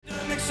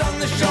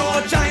the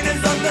shore,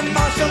 China's under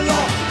martial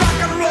law. Rock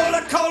and roll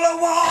and cola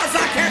wars,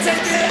 I can't take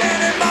it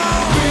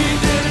anymore. We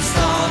didn't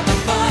start the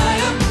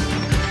fire,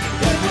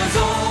 it was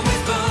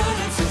always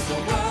burning since the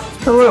world.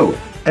 Hello,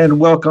 and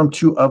welcome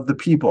to Of the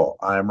People.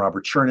 I'm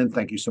Robert Chernin.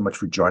 Thank you so much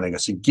for joining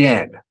us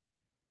again.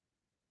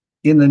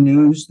 In the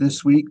news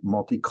this week,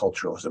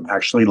 multiculturalism,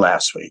 actually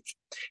last week.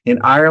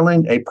 In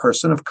Ireland, a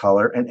person of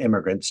color, an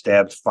immigrant,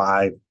 stabbed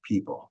 5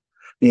 people.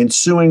 The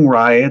ensuing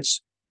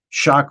riots,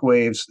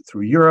 shockwaves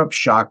through Europe,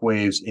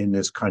 shockwaves in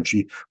this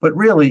country. But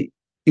really,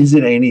 is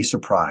it any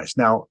surprise?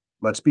 Now,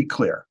 let's be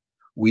clear.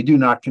 We do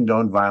not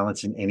condone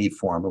violence in any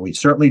form, and we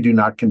certainly do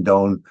not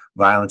condone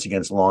violence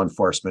against law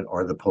enforcement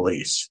or the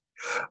police.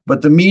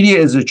 But the media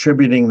is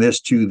attributing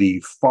this to the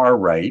far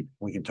right.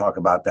 We can talk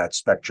about that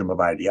spectrum of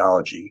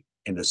ideology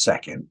in a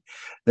second.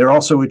 They're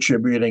also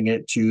attributing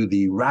it to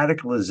the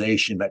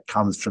radicalization that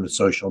comes from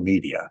social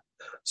media.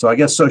 So I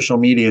guess social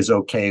media is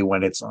okay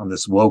when it's on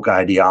this woke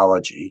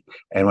ideology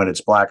and when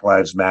it's Black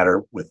Lives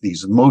Matter with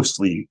these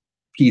mostly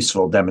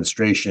peaceful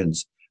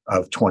demonstrations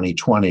of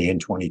 2020 and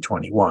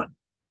 2021.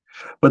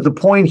 But the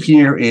point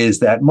here is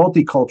that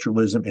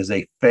multiculturalism is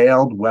a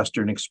failed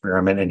Western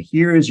experiment, and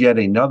here is yet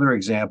another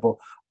example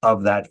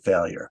of that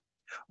failure.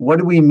 What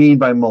do we mean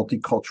by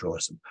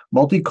multiculturalism?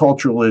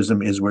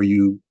 Multiculturalism is where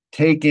you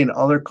take in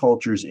other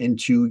cultures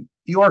into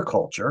your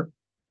culture,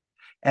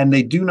 and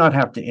they do not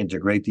have to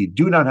integrate. They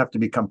do not have to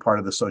become part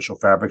of the social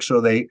fabric. So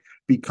they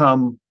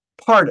become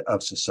part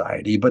of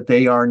society, but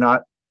they are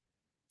not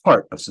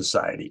part of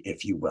society,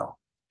 if you will.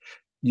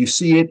 You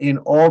see it in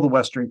all the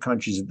Western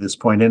countries at this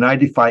point, and I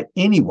defy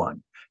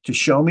anyone to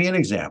show me an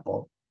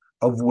example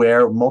of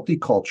where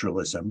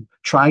multiculturalism,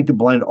 trying to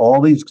blend all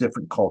these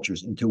different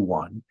cultures into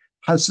one,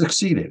 has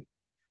succeeded.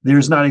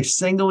 There's not a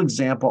single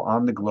example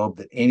on the globe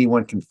that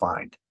anyone can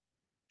find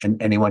and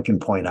anyone can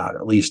point out,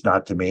 at least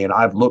not to me, and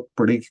I've looked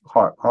pretty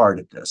hard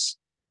at this.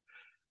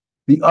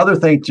 The other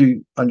thing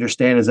to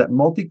understand is that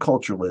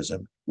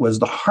multiculturalism was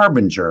the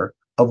harbinger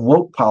of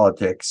woke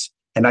politics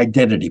and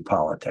identity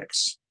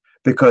politics,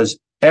 because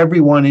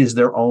everyone is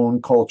their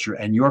own culture,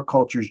 and your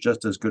culture is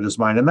just as good as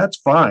mine. And that's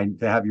fine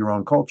to have your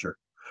own culture,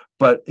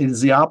 but it is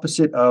the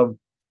opposite of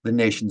the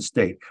nation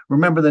state.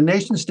 Remember, the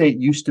nation state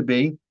used to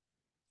be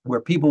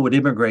where people would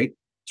immigrate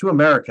to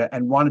America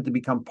and wanted to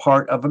become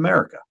part of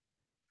America.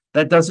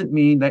 That doesn't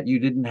mean that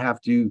you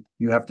have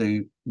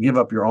to give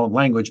up your own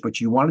language, but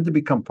you wanted to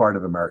become part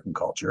of American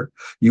culture.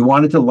 You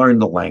wanted to learn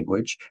the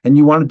language, and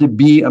you wanted to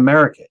be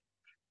American.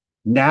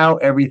 Now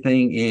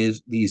everything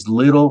is these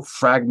little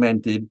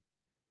fragmented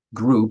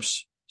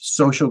groups,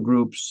 social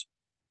groups,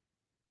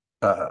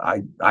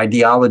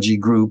 ideology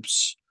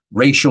groups,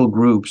 racial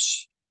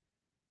groups,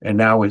 and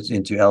now it's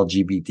into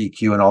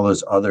LGBTQ and all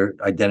those other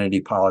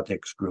identity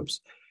politics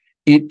groups.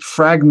 It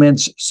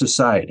fragments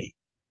society.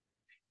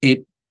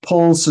 It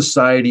pulls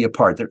society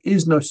apart. There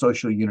is no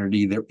social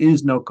unity. There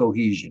is no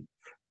cohesion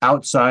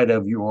outside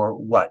of your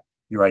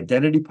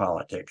identity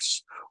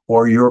politics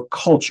or your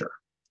culture.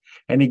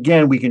 And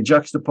again, we can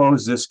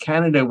juxtapose this.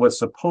 Canada was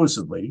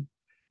supposedly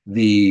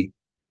the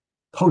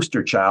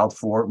poster child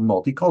for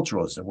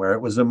multiculturalism, where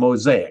it was a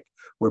mosaic,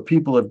 where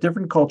people of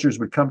different cultures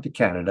would come to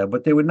Canada,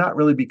 but they would not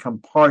really become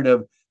part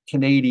of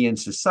Canadian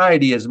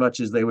society as much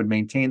as they would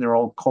maintain their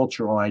own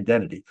cultural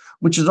identity,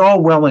 which is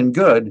all well and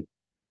good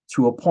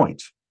to a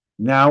point.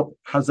 Now,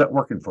 how's that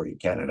working for you,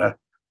 Canada?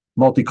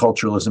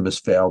 Multiculturalism has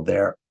failed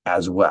there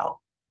as well.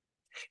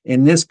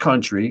 In this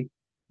country,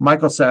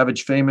 Michael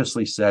Savage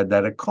famously said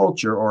that a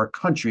culture or a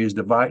country is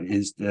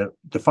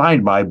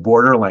defined by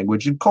border,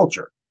 language, and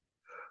culture.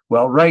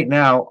 Well, right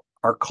now,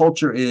 our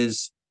culture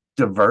is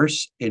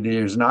diverse. It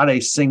is not a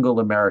single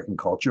American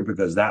culture,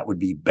 because that would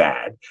be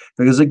bad.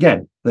 Because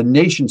again, the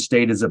nation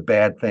state is a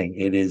bad thing.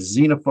 It is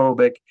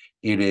xenophobic.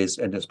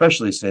 And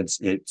especially since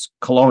it's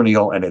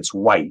colonial and it's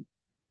white.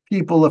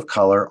 People of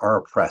color are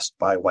oppressed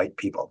by white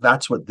people.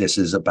 That's what this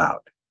is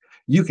about.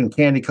 You can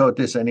candy coat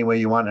this any way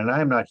you want, and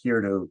I'm not here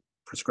to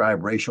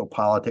prescribe racial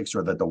politics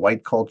or that the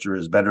white culture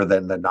is better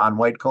than the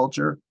non-white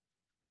culture.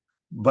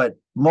 But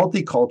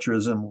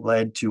multiculturalism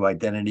led to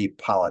identity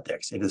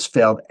politics. It has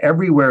failed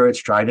everywhere it's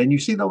tried. And you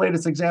see the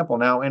latest example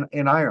now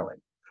in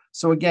Ireland.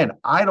 So again,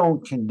 I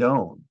don't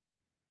condone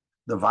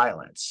the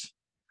violence,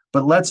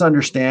 but let's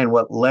understand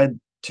what led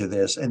to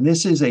this. And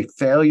this is a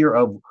failure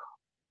of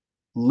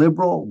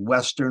liberal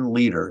Western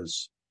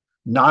leaders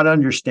not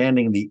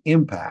understanding the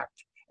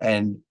impact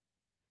and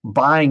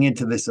buying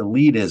into this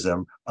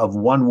elitism of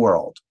one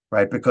world,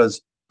 right?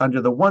 Because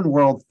under the one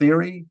world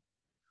theory,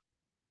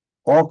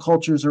 all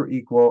cultures are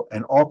equal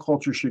and all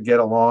cultures should get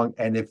along.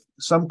 And if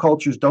some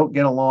cultures don't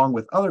get along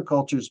with other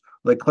cultures,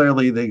 like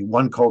clearly the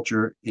one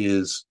culture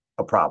is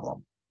a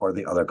problem or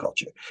the other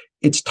culture.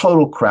 It's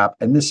total crap.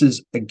 And this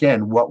is,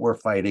 again, what we're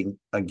fighting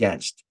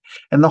against.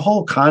 And the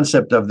whole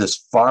concept of this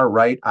far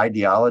right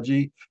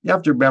ideology, you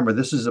have to remember,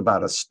 this is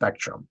about a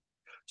spectrum.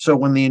 So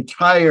when the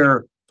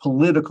entire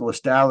political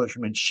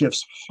establishment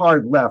shifts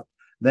hard left,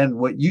 then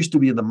what used to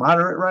be the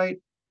moderate right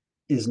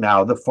is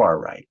now the far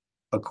right,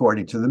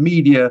 according to the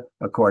media,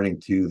 according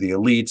to the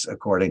elites,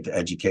 according to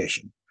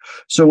education.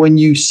 So when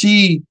you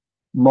see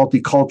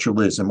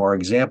multiculturalism or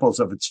examples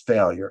of its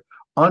failure,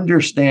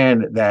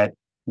 understand that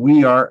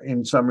we are,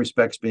 in some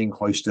respects, being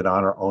hoisted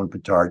on our own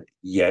petard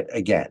yet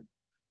again.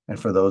 And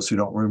for those who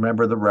don't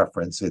remember the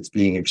reference, it's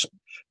being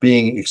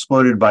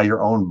exploded by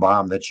your own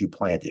bomb that you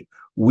planted.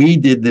 We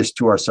did this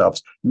to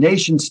ourselves.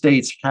 Nation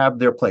states have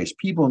their place.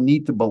 People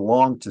need to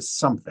belong to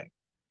something.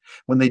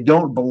 When they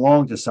don't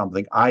belong to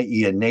something,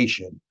 i.e. a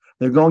nation,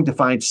 they're going to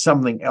find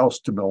something else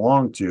to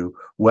belong to,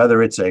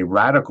 whether it's a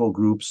radical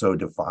group so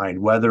defined,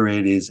 whether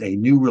it is a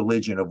new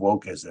religion of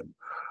wokeism.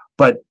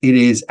 But it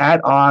is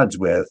at odds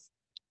with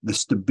the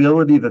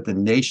stability that the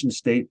nation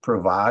state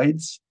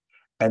provides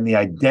and the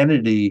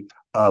identity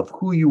of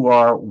who you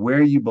are,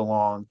 where you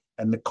belong,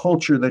 and the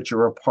culture that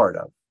you're a part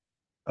of.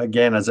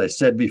 Again, as I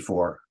said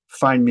before,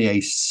 find me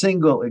a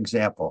single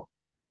example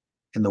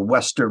in the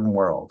Western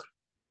world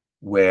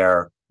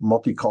where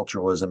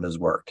multiculturalism has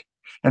worked.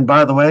 And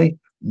by the way,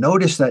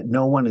 notice that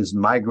no one is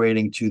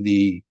migrating to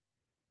the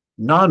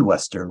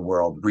non-Western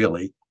world,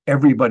 really.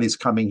 Everybody's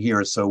coming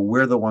here, so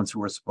we're the ones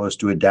who are supposed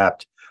to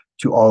adapt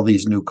to all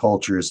these new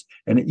cultures.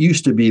 And it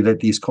used to be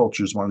that these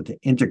cultures wanted to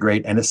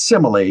integrate and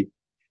assimilate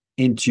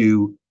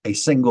into a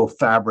single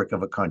fabric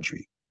of a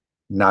country.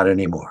 Not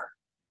anymore.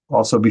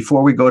 Also,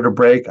 before we go to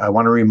break, I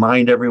want to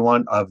remind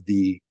everyone of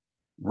the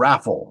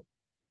raffle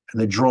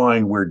and the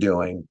drawing we're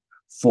doing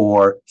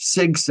for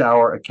Sig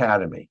Sauer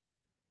Academy.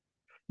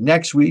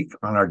 Next week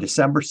on our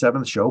December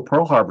 7th show,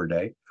 Pearl Harbor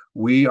Day,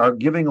 we are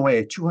giving away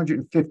a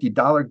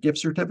 $250 gift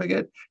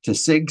certificate to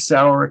Sig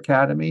Sauer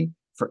Academy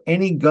for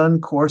any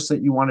gun course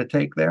that you want to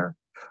take there.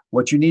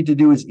 What you need to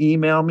do is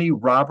email me,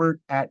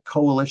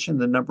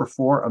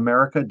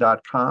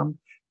 robert@coalition4america.com.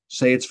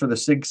 Say it's for the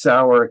Sig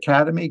Sauer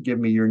Academy. Give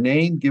me your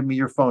name. Give me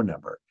your phone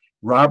number.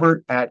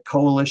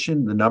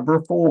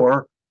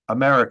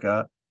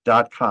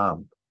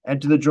 robert@coalition4america.com.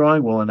 Enter the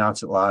drawing. We'll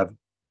announce it live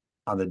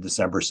on the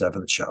December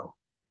 7th show.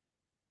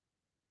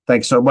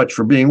 Thanks so much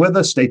for being with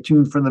us. Stay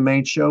tuned for the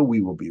main show.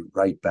 We will be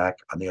right back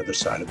on the other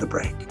side of the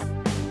break.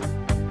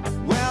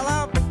 Well,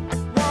 I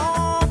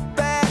won't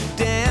back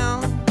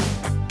down.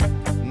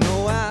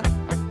 No, I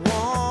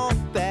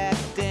won't back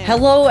down.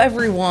 Hello,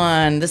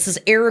 everyone. This is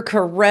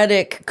Erica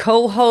Reddick,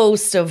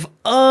 co-host of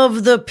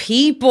the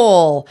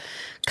People,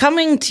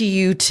 coming to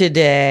you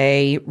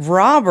today.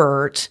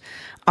 Robert,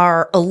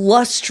 our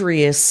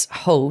illustrious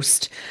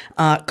host,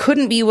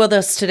 couldn't be with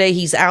us today.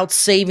 He's out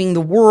saving the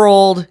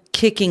world,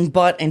 kicking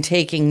butt and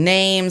taking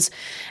names.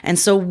 And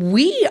so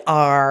we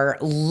are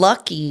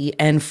lucky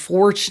and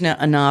fortunate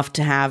enough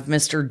to have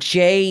Mr.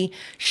 Jay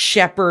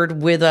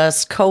Shepard with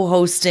us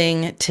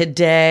co-hosting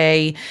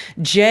today.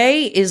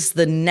 Jay is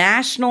the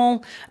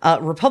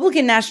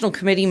Republican National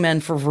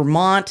Committeeman for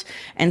Vermont.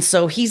 And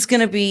so he's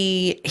going to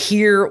be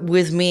here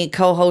with me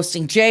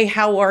co-hosting. Jay,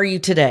 how are you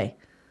today?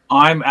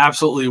 I'm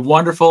absolutely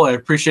wonderful. I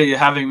appreciate you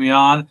having me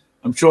on.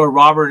 I'm sure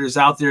Robert is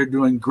out there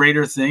doing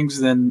greater things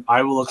than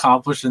I will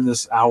accomplish in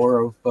this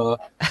hour of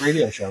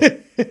radio show.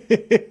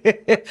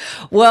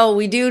 Well,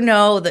 we do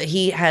know that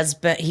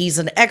he's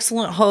an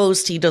excellent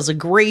host. He does a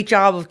great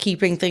job of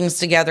keeping things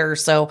together.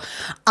 So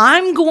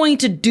I'm going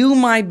to do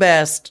my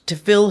best to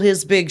fill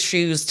his big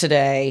shoes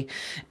today.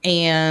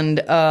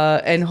 And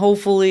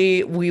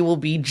hopefully we will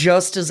be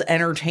just as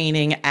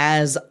entertaining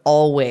as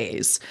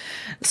always.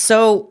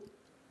 So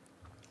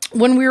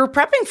when we were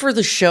prepping for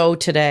the show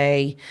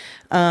today,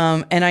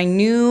 and I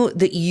knew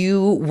that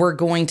you were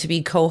going to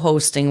be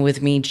co-hosting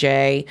with me,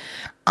 Jay,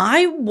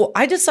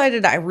 I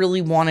decided I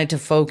really wanted to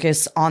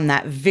focus on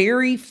that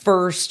very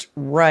first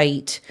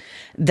right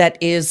that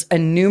is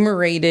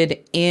enumerated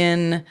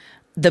in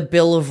the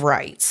Bill of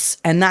Rights,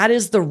 and that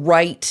is the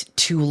right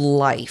to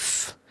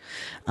life.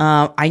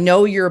 I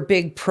know you're a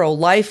big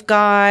pro-life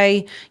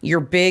guy.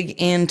 You're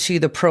big into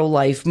the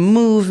pro-life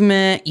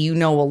movement. You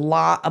know a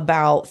lot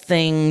about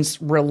things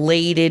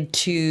related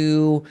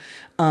to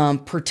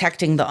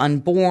protecting the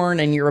unborn,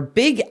 and you're a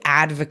big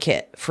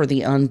advocate for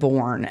the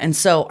unborn. And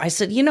so I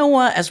said, you know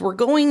what, as we're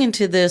going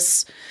into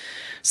this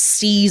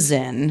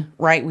season,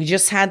 right? We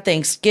just had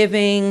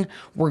Thanksgiving.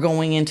 We're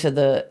going into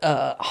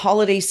the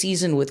holiday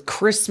season with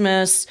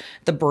Christmas,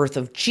 the birth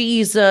of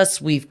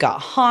Jesus. We've got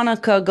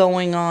Hanukkah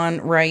going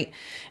on, right?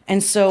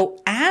 And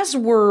so as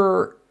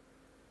we're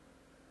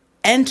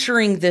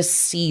entering this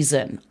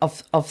season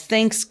of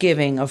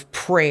Thanksgiving, of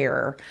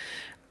prayer,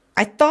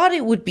 I thought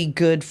it would be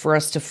good for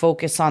us to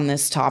focus on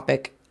this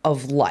topic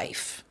of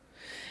life.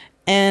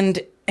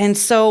 And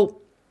so,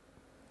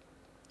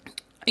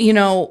 you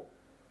know,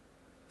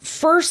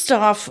 first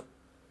off,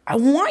 I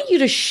want you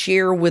to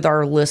share with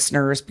our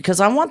listeners, because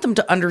I want them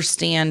to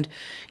understand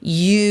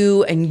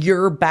you and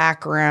your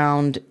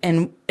background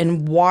and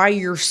why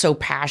you're so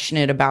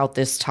passionate about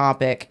this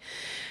topic.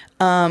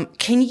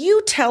 Can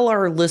you tell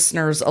our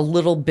listeners a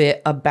little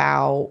bit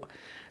about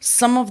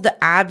some of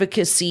the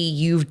advocacy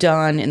you've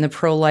done in the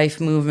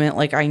pro-life movement?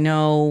 Like, I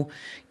know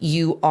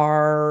you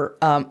are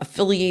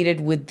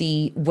affiliated with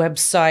the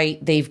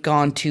website They've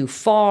Gone Too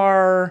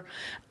Far.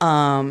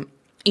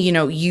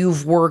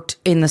 you've worked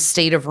in the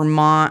state of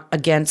Vermont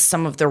against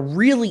some of the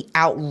really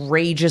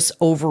outrageous,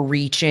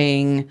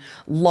 overreaching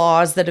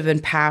laws that have been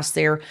passed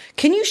there.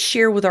 Can you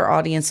share with our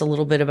audience a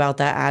little bit about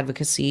that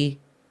advocacy?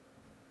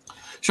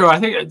 Sure. I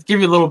think I'd give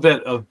you a little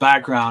bit of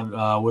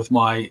background with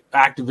my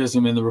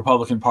activism in the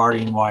Republican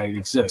Party and why it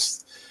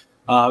exists.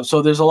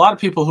 So there's a lot of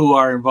people who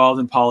are involved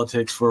in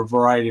politics for a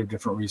variety of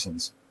different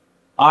reasons.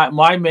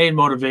 My main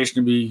motivation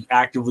to be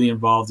actively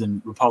involved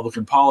in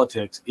Republican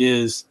politics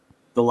is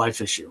the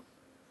life issue.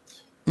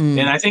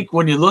 And I think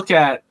when you look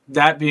at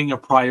that being a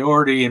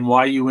priority and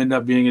why you end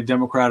up being a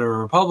Democrat or a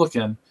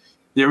Republican,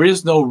 there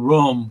is no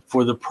room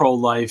for the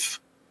pro-life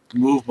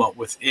movement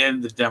within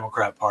the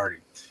Democrat Party.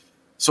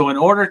 So in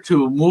order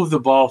to move the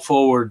ball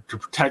forward to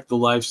protect the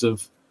lives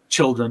of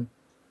children,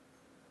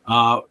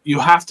 you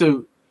have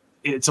to,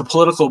 it's a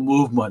political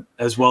movement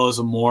as well as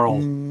a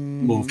moral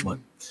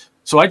movement.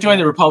 So I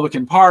joined the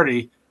Republican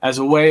Party as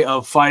a way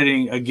of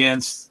fighting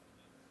against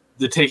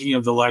the taking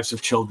of the lives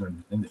of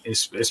children, and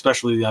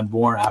especially the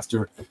unborn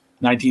after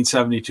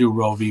 1972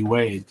 Roe v.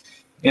 Wade.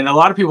 And a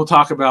lot of people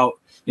talk about,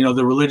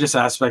 the religious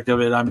aspect of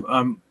it.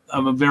 I'm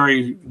a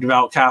very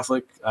devout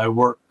Catholic. I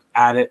work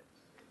at it,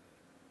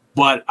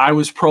 but I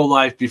was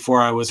pro-life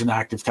before I was an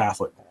active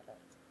Catholic,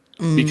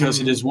 because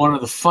it is one of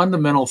the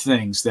fundamental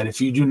things that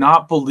if you do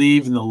not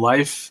believe in the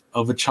life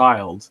of a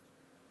child,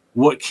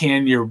 what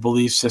can your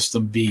belief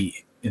system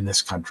be in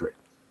this country?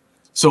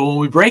 So when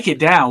we break it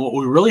down, what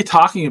we're really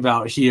talking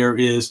about here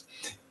is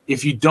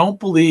if you don't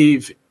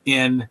believe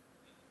in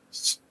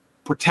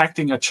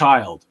protecting a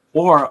child,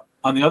 or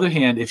on the other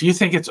hand, if you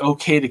think it's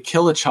okay to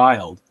kill a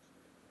child,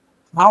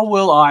 how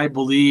will I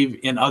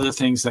believe in other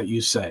things that you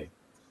say?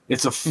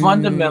 It's a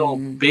fundamental,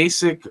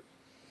 basic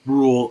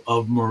rule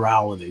of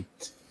morality.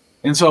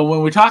 And so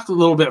when we talk a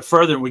little bit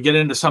further and we get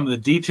into some of the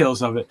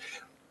details of it,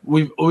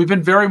 we've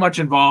been very much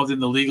involved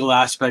in the legal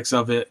aspects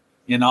of it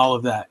and all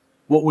of that.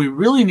 What we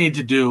really need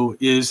to do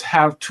is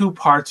have two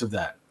parts of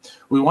that.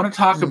 We want to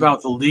talk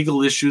about the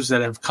legal issues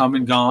that have come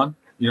and gone,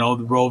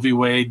 the Roe v.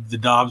 Wade, the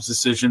Dobbs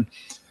decision,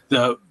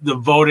 the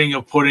voting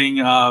of putting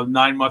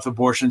 9-month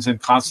abortions in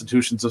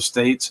constitutions of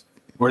states,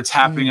 where it's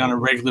happening on a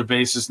regular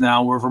basis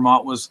now, where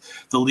Vermont was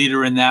the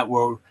leader in that,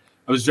 where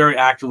I was very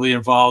actively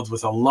involved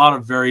with a lot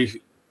of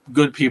very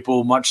good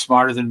people, much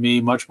smarter than me,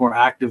 much more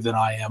active than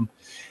I am,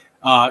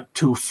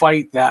 to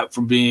fight that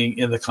from being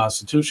in the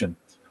Constitution.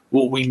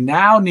 What we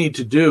now need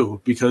to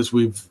do, because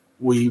we've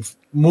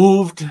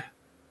moved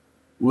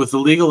with the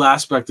legal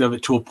aspect of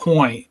it to a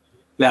point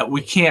that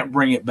we can't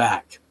bring it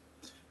back,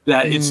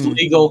 that it's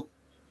legal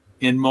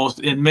in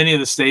many of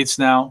the states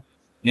now,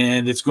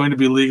 and it's going to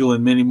be legal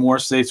in many more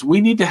states.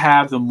 We need to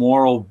have the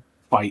moral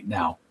fight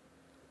now.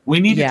 We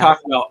need to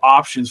talk about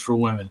options for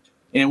women,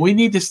 and we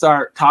need to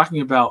start talking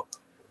about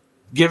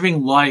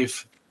giving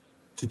life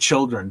to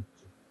children,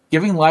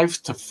 giving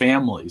life to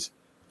families,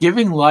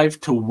 giving life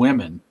to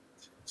women.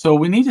 So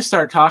we need to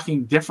start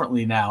talking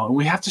differently now, and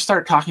we have to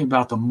start talking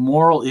about the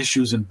moral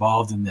issues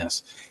involved in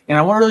this. And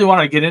I really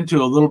want to get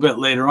into a little bit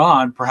later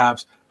on,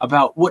 perhaps,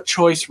 about what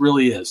choice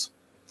really is.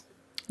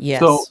 Yes.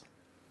 So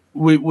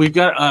we've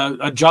got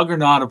a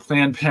juggernaut of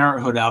Planned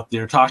Parenthood out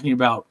there talking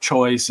about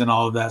choice and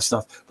all of that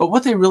stuff. But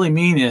what they really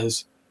mean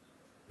is,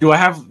 do I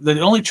have the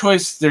only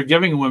choice they're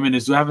giving women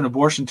is, do I have an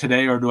abortion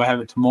today or do I have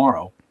it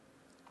tomorrow?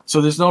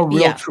 So there's no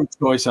real true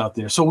choice out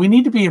there. So we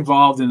need to be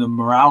involved in the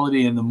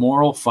morality and the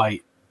moral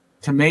fight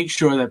to make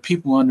sure that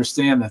people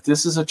understand that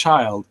this is a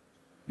child,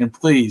 and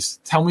please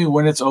tell me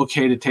when it's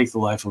okay to take the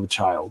life of a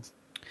child.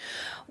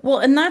 Well,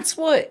 and that's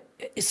what,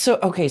 so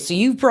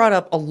you've brought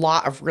up a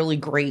lot of really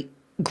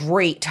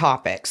great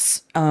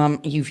topics.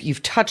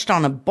 You've touched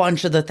on a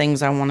bunch of the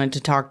things I wanted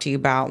to talk to you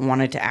about and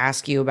wanted to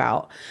ask you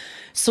about.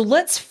 So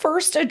let's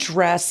first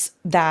address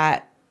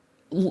that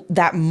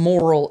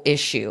moral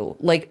issue.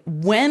 Like,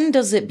 when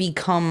does it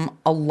become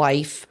a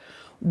life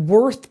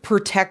worth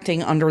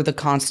protecting under the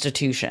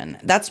Constitution?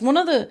 That's one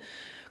of the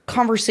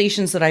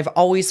conversations that I've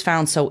always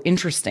found so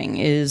interesting,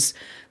 is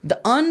the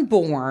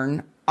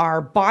unborn are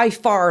by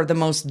far the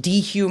most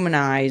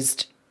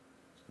dehumanized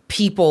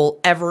people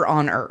ever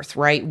on earth,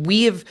 right?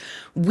 We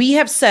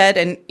have said,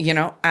 and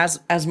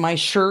as my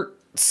shirt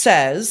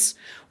says,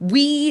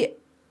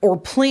 or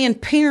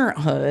Planned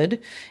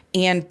Parenthood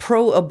and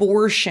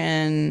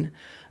pro-abortion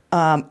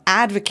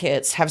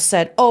advocates have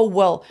said, oh,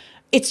 well,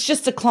 it's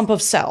just a clump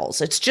of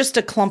cells. It's just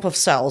a clump of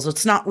cells.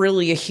 It's not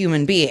really a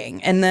human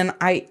being. And then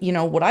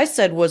what I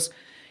said was,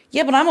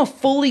 yeah, but I'm a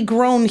fully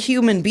grown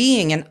human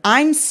being and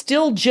I'm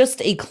still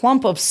just a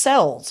clump of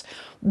cells.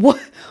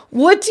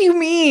 What do you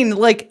mean?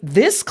 Like,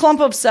 this clump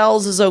of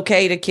cells is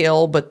okay to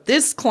kill, but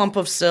this clump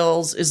of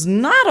cells is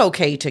not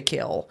okay to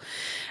kill.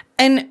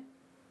 And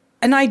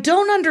I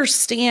don't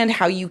understand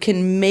how you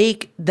can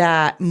make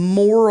that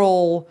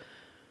moral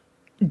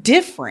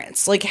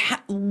difference. Like, how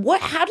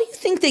do you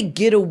think they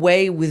get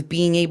away with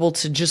being able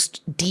to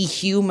just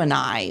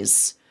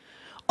dehumanize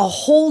a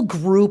whole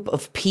group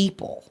of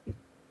people?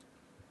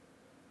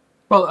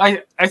 Well,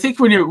 I think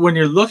when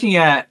you're looking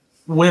at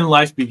when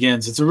life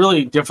begins, it's a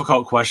really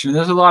difficult question.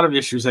 There's a lot of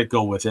issues that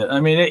go with it. I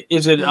mean,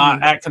 is it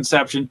at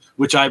conception,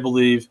 which I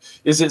believe?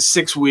 Is it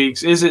 6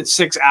 weeks? Is it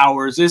 6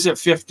 hours? Is it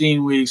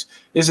 15 weeks?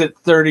 Is it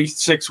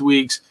 36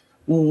 weeks?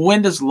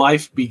 When does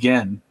life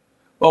begin?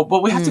 Well,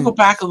 but we have to go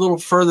back a little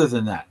further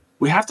than that.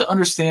 We have to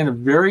understand a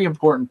very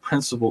important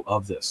principle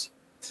of this.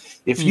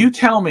 If you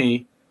tell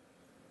me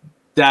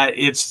that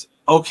it's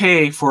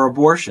okay for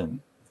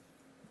abortion,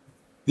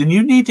 then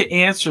you need to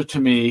answer to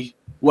me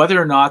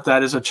whether or not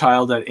that is a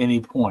child at any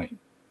point.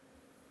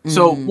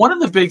 So one of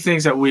the big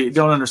things that we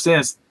don't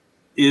understand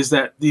is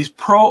that these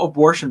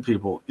pro-abortion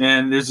people,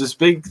 and there's this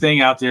big thing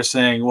out there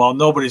saying, well,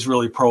 nobody's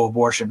really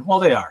pro-abortion. Well,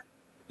 they are.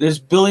 There's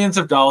billions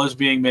of dollars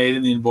being made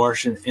in the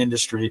abortion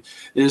industry.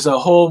 There's a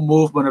whole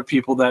movement of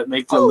people that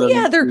make their living.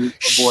 Yeah, they're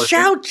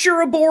shout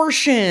your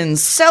abortion,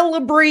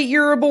 celebrate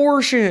your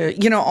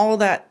abortion, all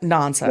that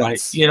nonsense.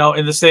 Right.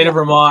 In the state of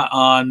Vermont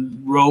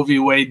on Roe v.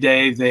 Wade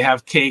Day, they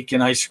have cake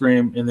and ice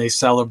cream and they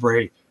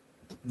celebrate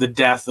the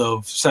death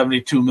of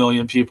 72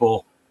 million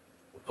people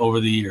over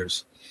the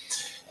years.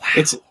 Wow.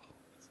 It's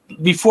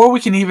before we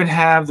can even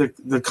have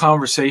the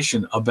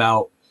conversation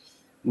about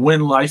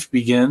when life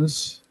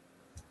begins.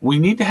 We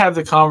need to have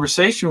the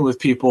conversation with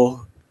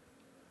people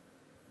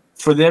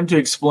for them to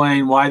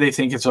explain why they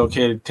think it's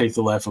okay to take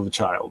the life of a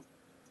child.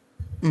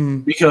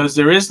 Because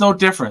there is no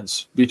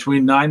difference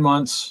between 9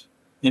 months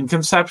in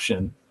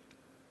conception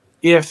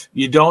if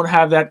you don't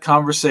have that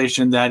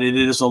conversation that it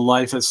is a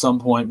life at some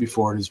point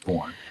before it is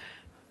born.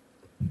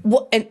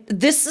 Well, and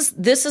this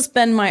has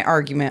been my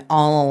argument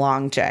all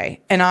along,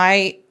 Jay. And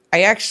I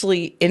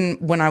actually,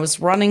 when I was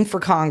running for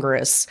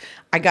Congress,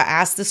 I got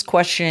asked this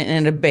question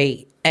in a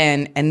debate.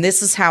 And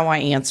this is how I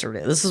answered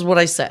it. This is what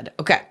I said.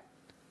 Okay.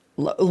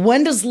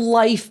 When does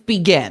life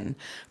begin?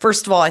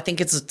 First of all, I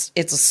think it's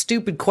a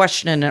stupid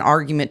question and an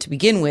argument to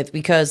begin with,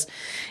 because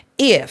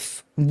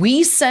if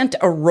we sent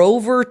a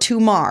rover to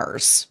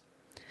Mars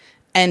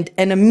and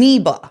an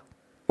amoeba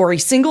or a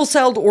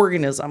single-celled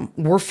organism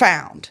were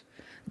found,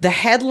 the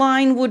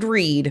headline would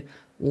read,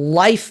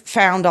 "Life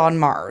found on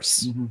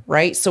Mars,"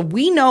 right? So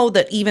we know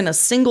that even a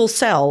single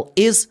cell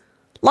is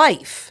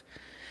life.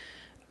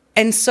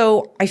 And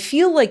so I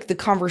feel like the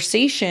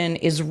conversation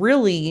is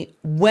really,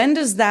 when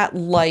does that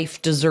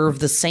life deserve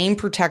the same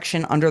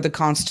protection under the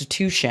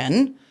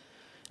Constitution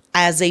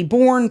as a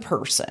born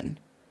person,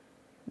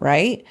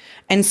 right?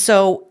 And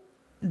so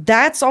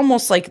that's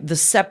almost like the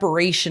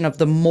separation of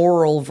the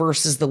moral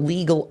versus the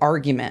legal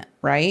argument,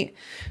 right?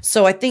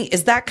 So I think,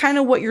 is that kind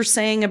of what you're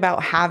saying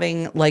about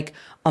having like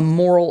a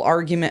moral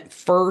argument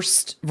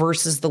first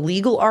versus the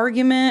legal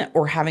argument,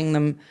 or having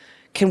them,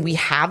 can we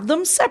have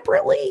them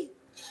separately?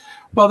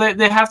 Well,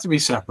 they have to be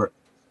separate.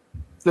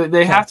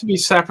 They have to be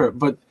separate,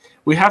 but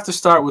we have to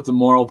start with the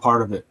moral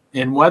part of it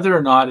and whether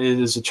or not it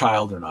is a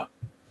child or not.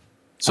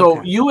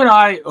 So you and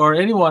I, or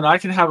anyone, I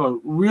can have a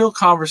real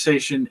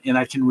conversation and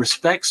I can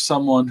respect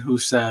someone who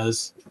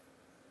says,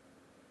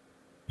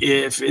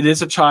 if it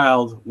is a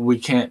child, we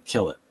can't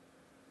kill it.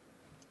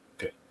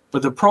 Okay.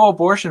 But the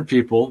pro-abortion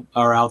people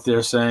are out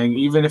there saying,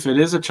 even if it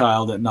is a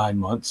child at 9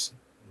 months,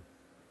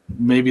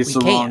 maybe it's the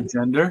wrong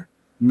gender.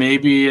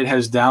 Maybe it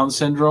has Down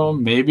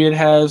syndrome, maybe it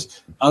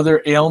has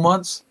other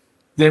ailments,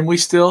 then we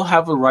still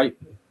have a right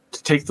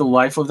to take the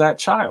life of that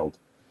child.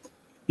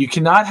 You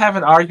cannot have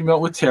an argument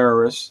with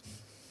terrorists,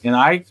 and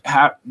I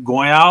have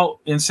going out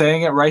and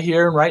saying it right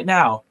here and right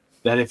now,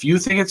 that if you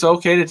think it's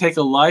okay to take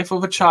the life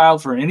of a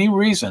child for any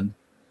reason,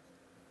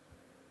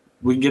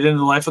 we can get into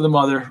the life of the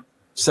mother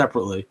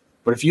separately.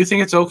 But if you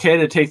think it's okay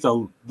to take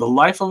the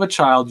life of a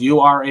child, you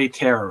are a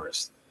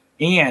terrorist.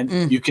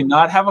 And you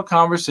cannot have a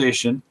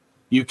conversation.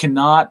 You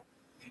cannot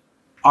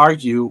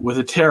argue with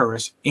a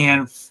terrorist.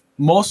 And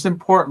most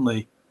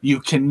importantly, you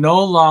can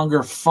no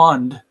longer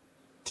fund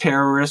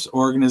terrorist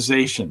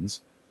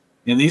organizations.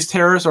 And these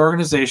terrorist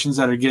organizations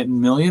that are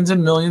getting millions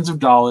and millions of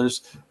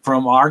dollars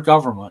from our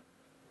government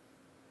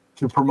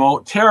to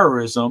promote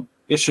terrorism,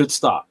 it should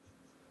stop.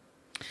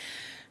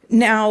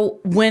 Now,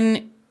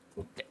 when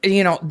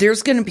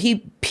there's going to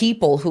be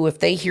people who, if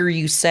they hear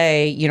you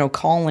say,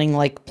 calling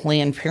like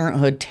Planned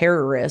Parenthood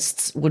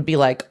terrorists, would be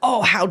like,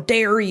 oh, how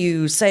dare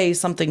you say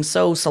something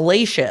so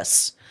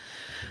salacious?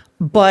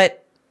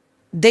 But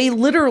they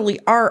literally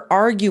are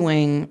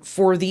arguing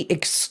for the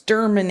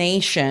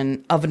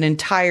extermination of an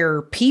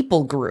entire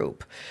people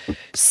group.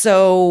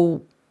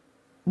 So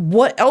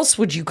what else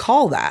would you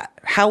call that?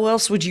 How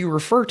else would you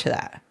refer to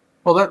that?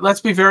 Well,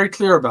 let's be very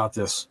clear about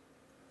this.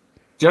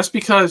 Just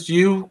because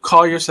you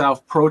call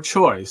yourself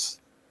pro-choice,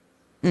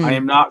 I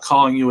am not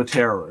calling you a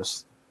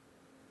terrorist.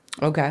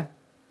 Okay.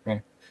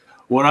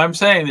 What I'm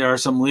saying, there are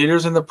some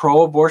leaders in the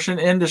pro-abortion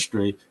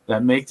industry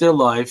that make their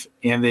life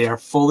and they are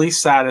fully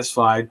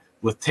satisfied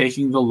with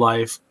taking the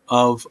life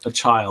of a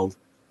child,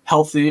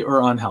 healthy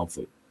or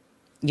unhealthy.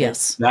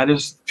 Yes. That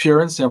is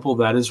pure and simple.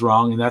 That is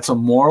wrong. And that's a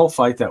moral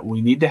fight that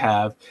we need to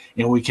have.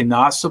 And we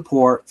cannot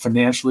support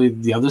financially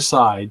the other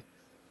side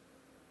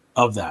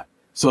of that.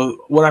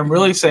 So what I'm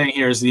really saying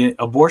here is the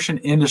abortion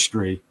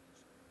industry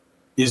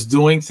is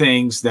doing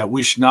things that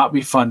we should not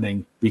be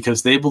funding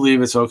because they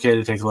believe it's okay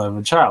to take the life of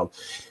a child.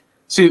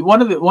 See,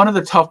 one of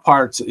the tough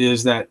parts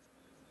is that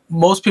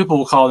most people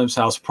will call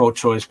themselves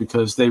pro-choice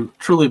because they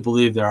truly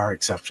believe there are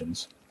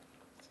exceptions.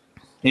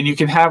 And you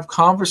can have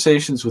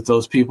conversations with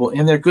those people,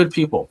 and they're good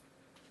people.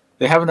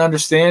 They have an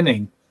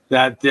understanding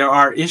that there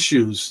are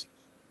issues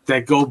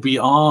that go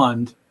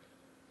beyond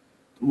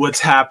what's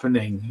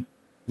happening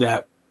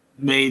that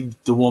made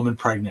the woman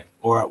pregnant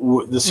or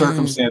the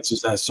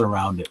circumstances that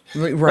surround it.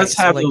 Right. Let's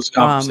have those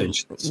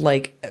conversations.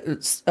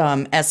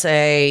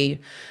 SA,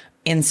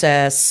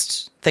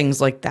 incest,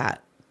 things like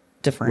that.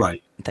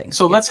 Different things.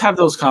 So let's have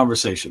those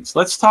conversations.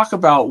 Let's talk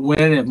about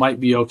when it might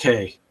be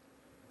okay.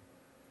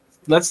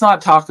 Let's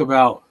not talk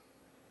about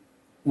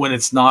when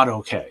it's not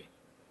okay.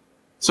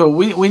 So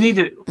we need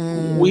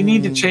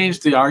to change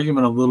the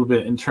argument a little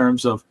bit in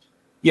terms of,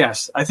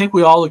 yes, I think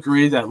we all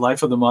agree that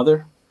life of the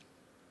mother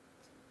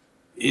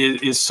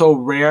is so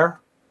rare.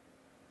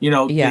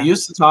 They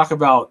used to talk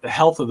about the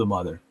health of the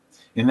mother,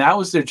 and that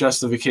was their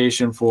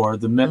justification for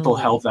the mental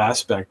health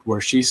aspect,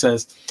 where she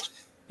says,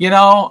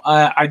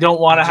 I don't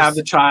want to have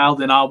the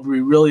child, and I'll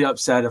be really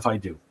upset if I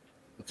do.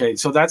 Okay,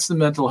 so that's the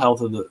mental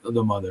health of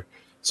the mother.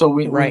 So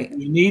we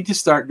need to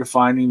start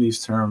defining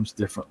these terms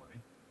differently.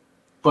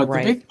 But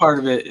the big part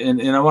of it, and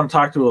I want to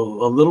talk to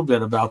a little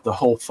bit about the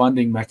whole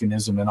funding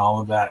mechanism and all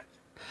of that.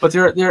 But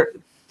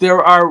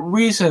there are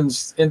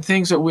reasons and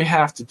things that we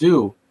have to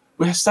do.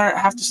 We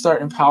have to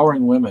start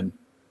empowering women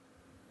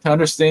to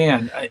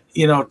understand.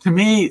 To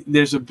me,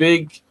 there's a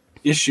big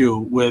issue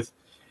with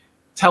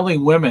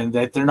telling women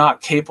that they're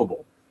not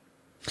capable.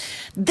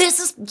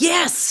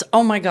 Yes.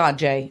 Oh my God,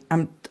 Jay.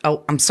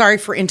 I'm sorry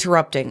for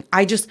interrupting.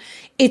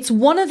 It's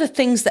one of the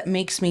things that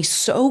makes me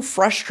so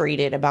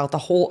frustrated about the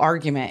whole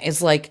argument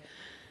is like,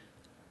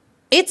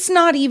 it's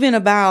not even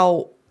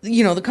about,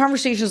 the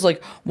conversation is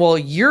like, well,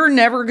 you're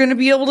never going to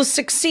be able to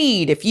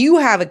succeed. If you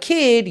have a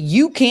kid,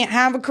 you can't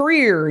have a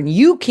career and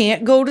you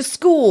can't go to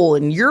school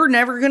and you're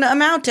never going to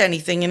amount to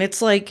anything. And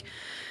it's like,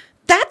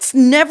 that's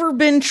never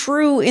been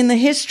true in the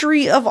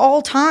history of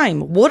all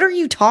time. What are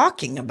you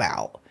talking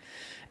about?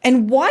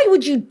 And why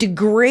would you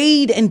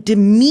degrade and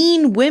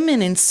demean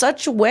women in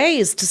such a way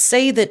as to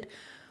say that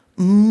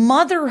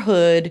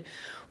motherhood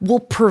will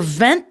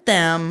prevent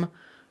them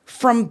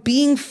from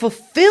being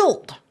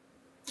fulfilled?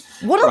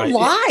 What a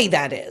lie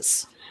that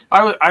is.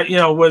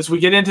 As we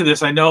get into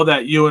this, I know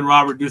that you and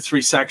Robert do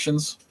 3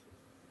 sections.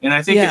 And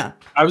I think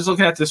I was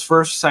looking at this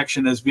first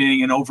section as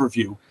being an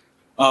overview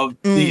of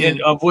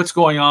of what's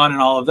going on and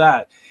all of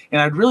that.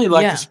 And I'd really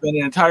like to spend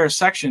an entire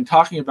section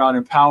talking about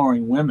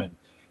empowering women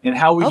and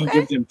how we can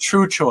give them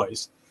true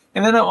choice.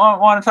 And then I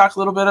want to talk a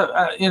little bit,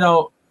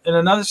 in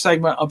another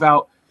segment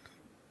about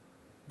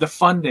the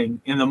funding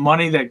and the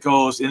money that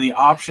goes and the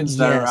options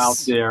that are out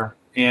there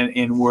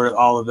and where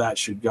all of that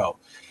should go.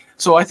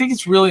 So I think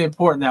it's really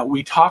important that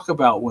we talk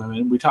about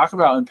women, we talk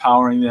about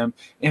empowering them,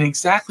 and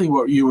exactly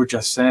what you were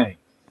just saying.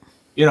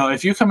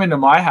 If you come into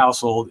my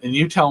household and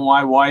you tell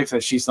my wife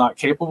that she's not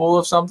capable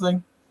of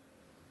something,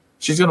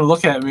 she's going to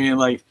look at me and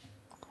like,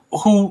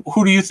 who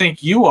do you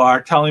think you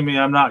are telling me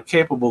I'm not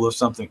capable of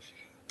something?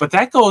 But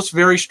that goes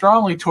very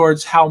strongly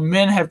towards how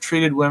men have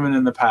treated women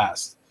in the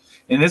past.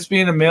 And this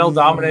being a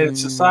male-dominated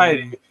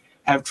society,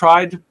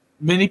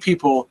 many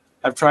people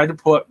have tried to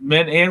put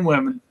men and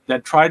women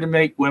that try to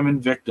make women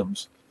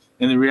victims.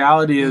 And the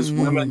reality is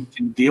women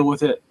can deal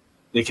with it.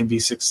 They can be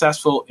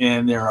successful.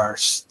 And there are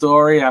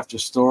story after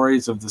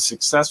stories of the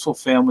successful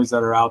families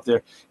that are out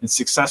there and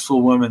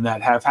successful women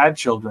that have had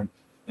children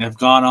and have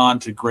gone on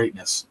to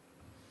greatness.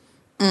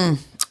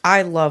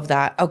 I love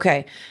that.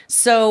 Okay.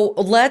 So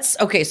let's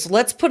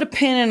put a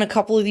pin in a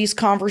couple of these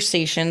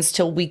conversations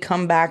till we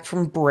come back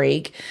from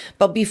break.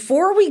 But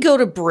before we go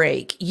to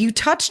break, you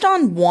touched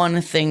on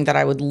one thing that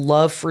I would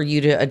love for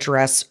you to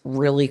address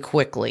really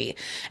quickly.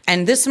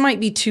 And this might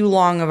be too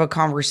long of a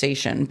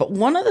conversation, but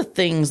one of the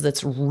things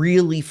that's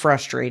really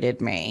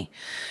frustrated me,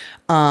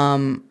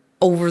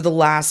 over the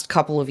last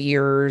couple of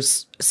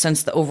years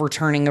since the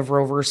overturning of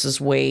Roe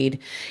versus Wade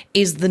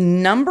is the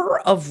number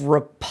of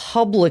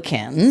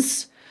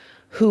Republicans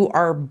who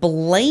are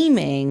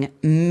blaming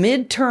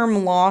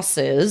midterm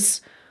losses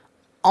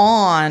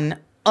on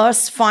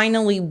us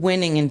finally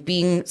winning and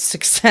being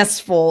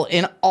successful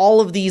in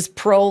all of these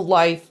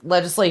pro-life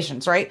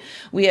legislations, right?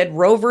 We had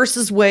Roe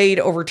versus Wade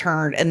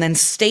overturned, and then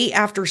state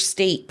after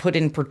state put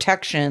in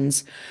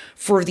protections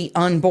for the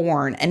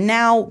unborn. And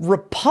now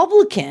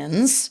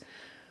Republicans,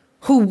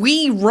 who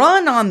we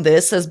run on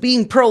this as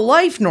being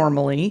pro-life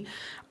normally,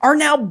 are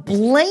now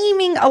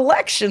blaming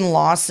election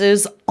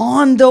losses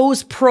on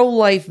those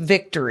pro-life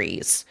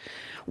victories.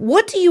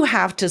 What do you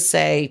have to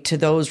say to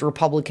those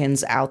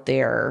Republicans out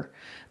there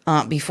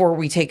before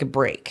we take a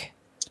break?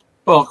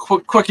 Well,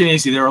 quick and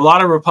easy. There were a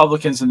lot of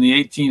Republicans in the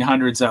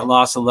 1800s that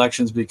lost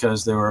elections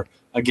because they were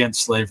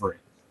against slavery.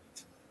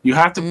 You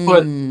have to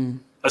put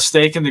a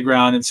stake in the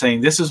ground and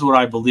saying, this is what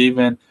I believe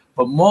in.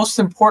 But most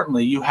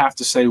importantly, you have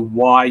to say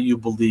why you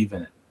believe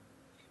in it.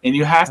 And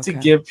you have to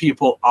give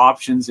people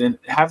options and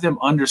have them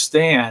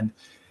understand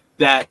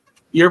that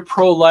your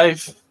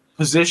pro-life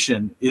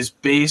position is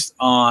based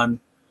on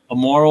a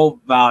moral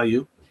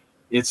value.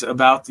 It's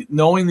about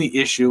knowing the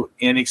issue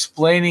and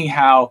explaining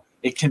how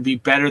it can be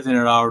better than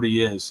it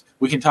already is.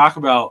 We can talk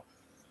about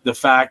the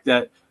fact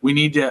that we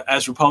need to,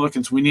 as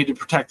Republicans, we need to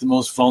protect the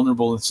most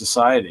vulnerable in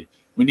society.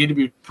 We need to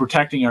be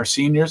protecting our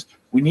seniors.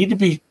 We need to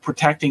be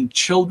protecting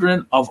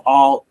children of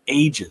all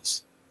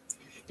ages.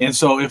 And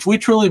so if we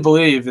truly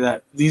believe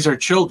that these are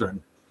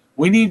children,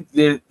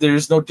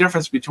 there's no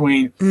difference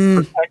between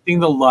protecting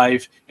the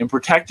life and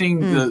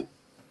protecting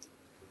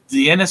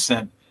the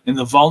innocent and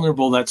the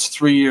vulnerable that's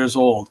 3 years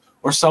old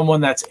or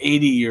someone that's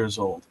 80 years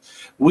old.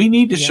 We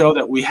need to show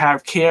that we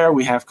have care,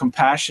 we have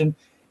compassion,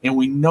 and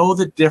we know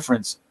the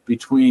difference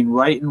between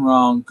right and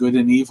wrong, good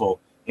and evil,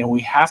 and we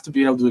have to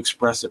be able to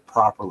express it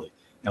properly.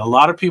 And a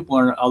lot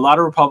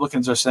of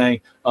Republicans are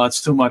saying, oh,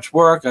 it's too much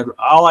work.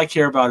 All I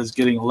care about is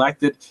getting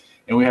elected.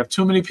 And we have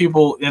too many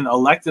people in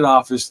elected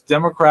office,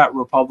 Democrat,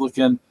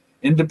 Republican,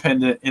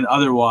 independent, and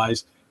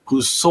otherwise,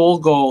 whose sole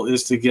goal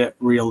is to get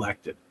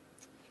reelected.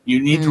 You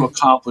need to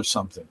accomplish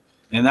something.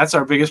 And that's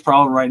our biggest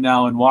problem right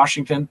now in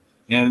Washington.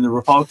 And the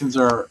Republicans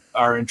are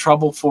in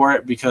trouble for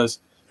it because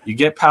you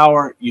get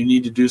power, you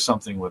need to do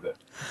something with it.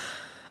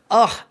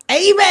 Oh,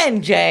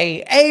 amen,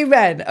 Jay.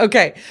 Amen.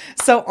 Okay.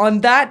 So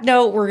on that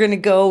note, we're going to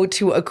go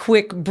to a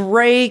quick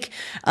break.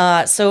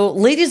 So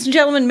ladies and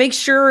gentlemen, make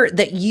sure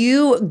that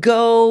you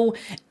go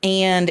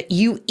and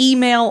you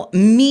email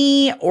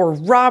me or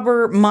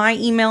Robert. My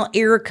email,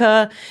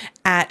 Erica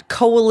at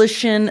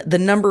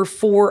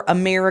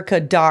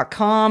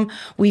coalition4america.com.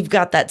 We've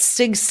got that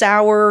Sig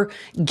Sauer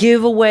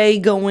giveaway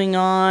going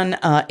on.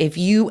 If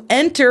you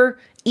enter,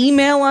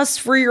 email us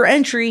for your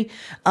entry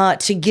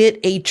to get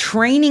a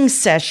training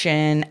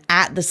session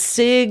at the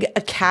SIG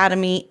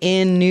Academy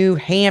in New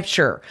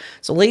Hampshire.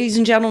 So ladies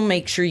and gentlemen,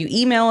 make sure you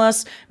email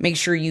us. Make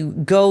sure you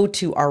go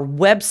to our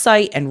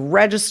website and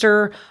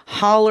register.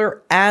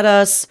 Holler at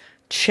us.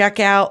 Check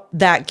out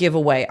that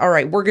giveaway. All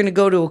right, we're going to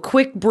go to a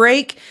quick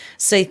break.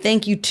 Say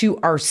thank you to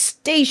our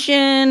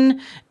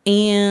station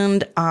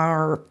and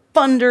our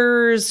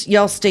funders.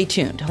 Y'all stay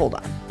tuned. Hold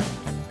on.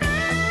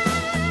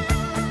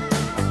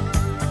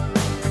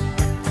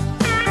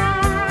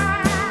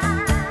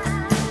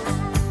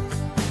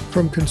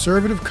 From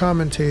conservative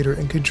commentator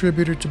and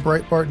contributor to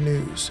Breitbart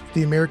News,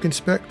 The American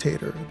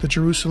Spectator, The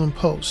Jerusalem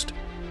Post,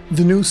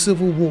 The New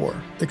Civil War,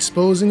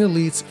 Exposing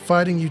Elites,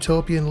 Fighting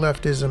Utopian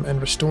Leftism, and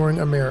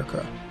Restoring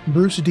America,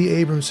 Bruce D.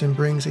 Abramson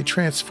brings a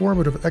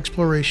transformative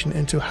exploration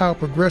into how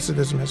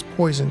progressivism has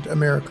poisoned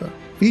America.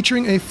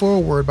 Featuring a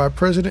foreword by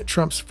President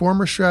Trump's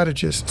former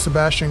strategist,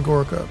 Sebastian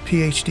Gorka,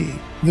 Ph.D.,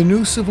 The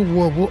New Civil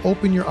War will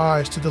open your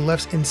eyes to the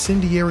left's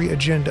incendiary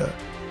agenda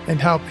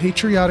and how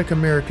patriotic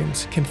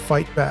Americans can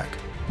fight back.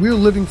 We are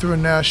living through a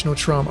national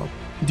trauma.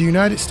 The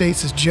United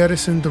States has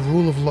jettisoned the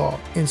rule of law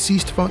and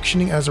ceased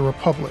functioning as a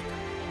republic.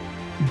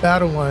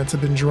 Battle lines have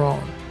been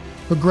drawn.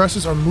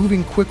 Progressives are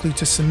moving quickly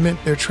to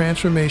cement their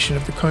transformation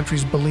of the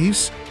country's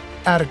beliefs,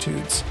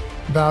 attitudes,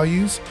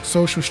 values,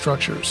 social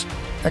structures,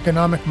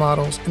 economic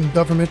models, and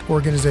government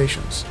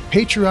organizations.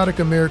 Patriotic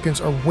Americans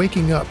are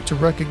waking up to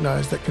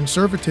recognize that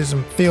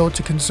conservatism failed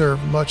to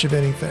conserve much of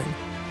anything.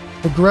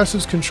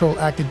 Progressives control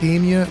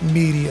academia,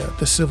 media,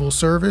 the civil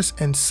service,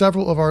 and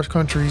several of our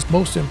country's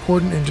most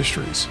important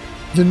industries.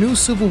 The new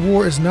Civil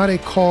War is not a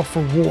call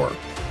for war.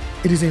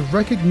 It is a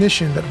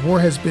recognition that war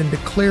has been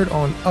declared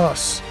on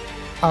us.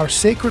 Our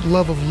sacred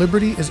love of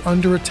liberty is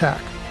under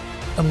attack.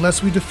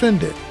 Unless we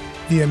defend it,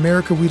 the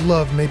America we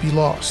love may be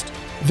lost.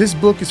 This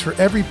book is for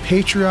every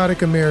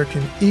patriotic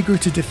American eager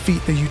to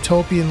defeat the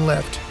utopian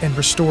left and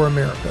restore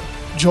America.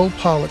 Joel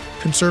Pollack,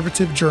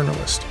 conservative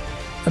journalist.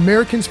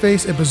 Americans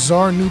face a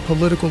bizarre new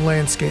political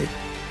landscape.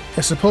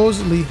 A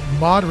supposedly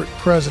moderate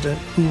president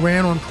who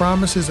ran on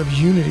promises of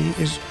unity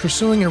is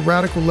pursuing a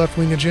radical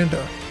left-wing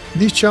agenda.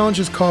 These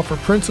challenges call for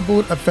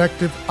principled,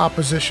 effective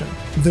opposition.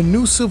 The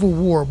new Civil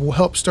War will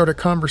help start a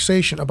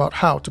conversation about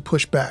how to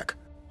push back.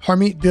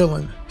 Harmeet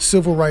Dillon,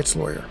 civil rights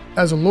lawyer.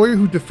 As a lawyer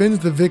who defends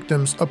the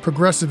victims of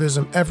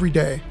progressivism every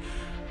day,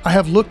 I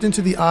have looked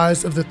into the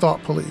eyes of the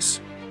thought police.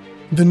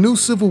 The new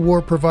Civil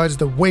War provides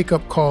the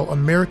wake-up call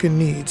America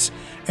needs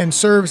and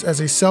serves as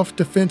a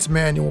self-defense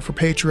manual for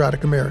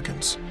patriotic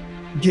Americans.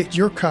 Get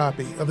your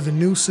copy of The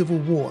New Civil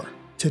War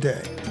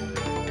today.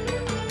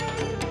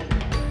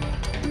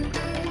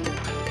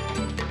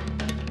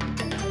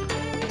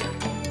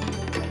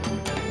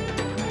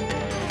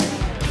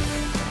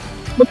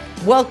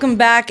 Welcome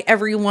back,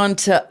 everyone,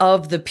 to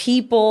Of the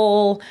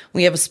People.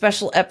 We have a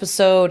special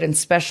episode and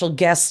special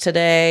guest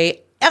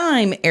today.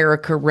 I'm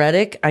Erica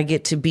Reddick. I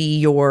get to be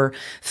your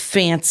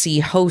fancy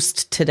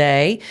host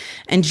today.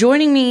 And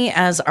joining me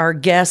as our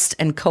guest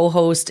and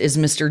co-host is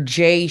Mr.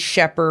 Jay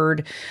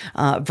Shepard,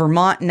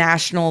 Vermont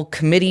National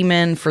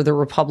Committeeman for the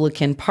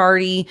Republican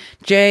Party.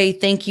 Jay,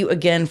 thank you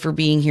again for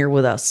being here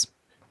with us.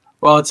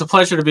 Well, it's a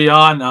pleasure to be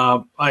on.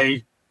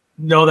 I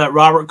know that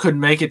Robert couldn't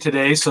make it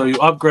today, so you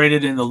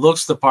upgraded in the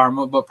looks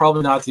department, but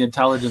probably not the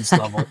intelligence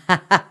level.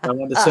 I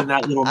wanted to send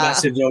that little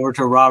message over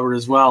to Robert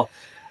as well.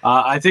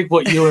 I think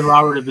what you and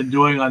Robert have been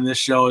doing on this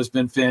show has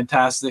been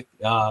fantastic.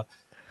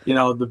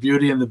 The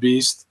Beauty and the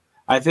Beast.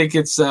 I think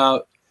it's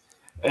a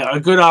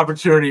good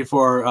opportunity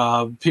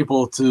for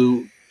people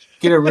to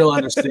get a real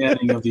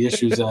understanding of the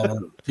issues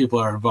that people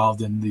are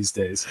involved in these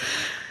days.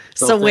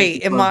 So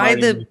wait, am I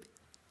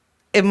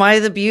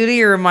the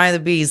beauty or am I the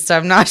beast?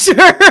 I'm not sure.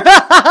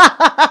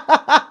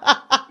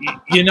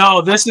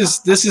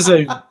 This is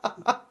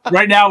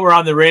right now we're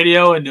on the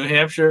radio in New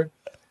Hampshire,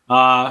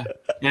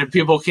 and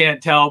people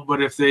can't tell,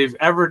 but if they've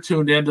ever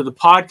tuned into the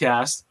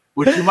podcast,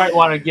 which you might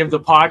want to give the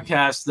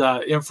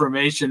podcast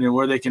information and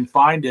where they can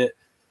find it,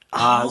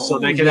 so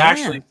they can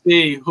actually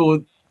see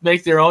who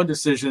make their own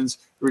decisions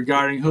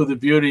regarding who the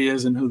beauty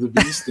is and who the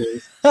beast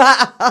is.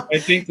 I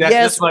think that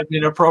this might be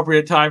an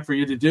appropriate time for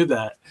you to do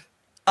that.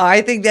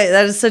 I think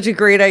that is such a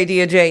great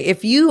idea, Jay.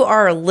 If you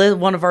are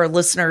one of our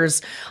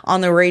listeners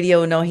on the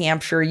radio in New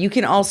Hampshire, you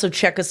can also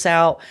check us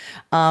out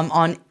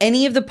on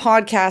any of the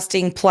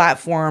podcasting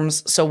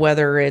platforms. So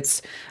whether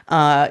it's,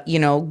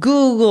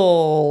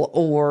 Google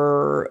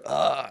or,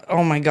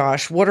 oh my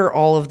gosh, what are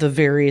all of the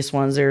various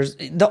ones?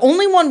 The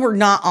only one we're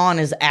not on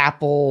is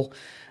Apple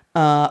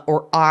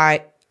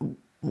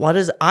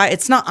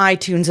it's not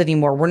iTunes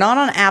anymore. We're not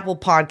on Apple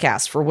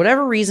Podcasts. For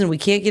whatever reason, we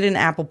can't get in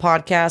Apple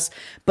Podcasts,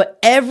 but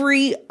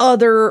every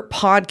other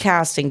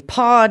podcasting,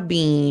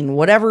 Podbean,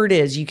 whatever it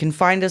is, you can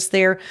find us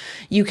there.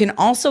 You can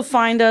also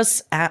find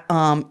us at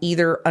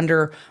either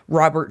under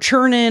Robert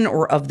Chernin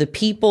or Of the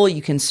People.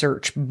 You can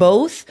search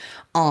both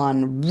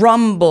on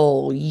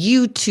Rumble,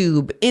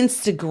 YouTube,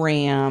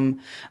 Instagram.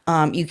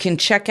 You can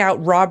check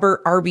out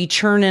Robert R.B.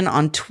 Chernin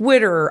on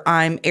Twitter.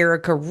 I'm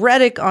Erica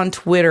Reddick on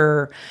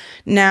Twitter.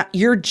 Now,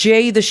 you're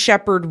Jay the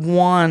Shepard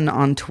 1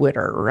 on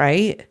Twitter,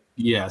 right?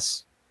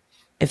 Yes.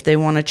 If they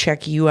want to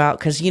check you out,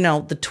 because,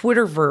 the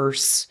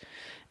Twitterverse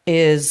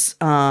is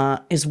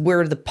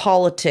where the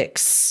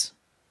politics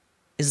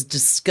is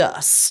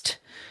discussed.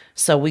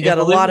 So we got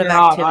a lot of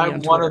activity on Twitter.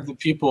 I'm one of the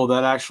people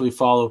that actually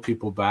follow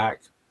people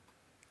back.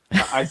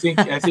 I think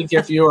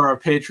if you are a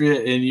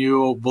patriot and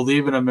you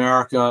believe in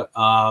America,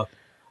 I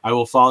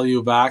will follow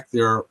you back.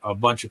 There are a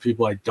bunch of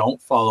people I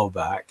don't follow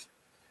back.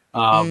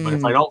 But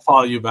if I don't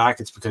follow you back,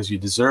 it's because you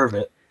deserve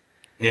it.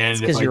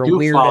 And if I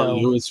do follow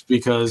you, it's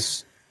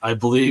because I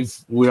believe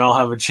we all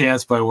have a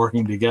chance by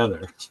working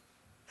together.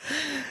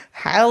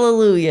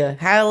 Hallelujah.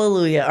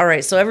 Hallelujah. All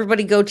right. So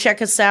everybody go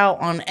check us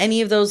out on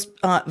any of those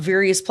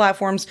various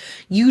platforms.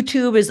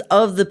 YouTube is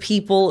Of the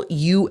People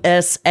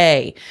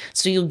USA.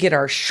 So you'll get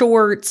our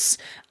shorts.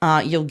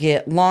 You'll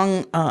get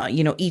long,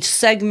 each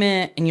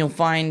segment, and you'll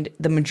find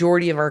the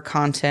majority of our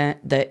content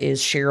that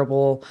is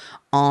shareable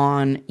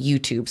on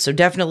YouTube. So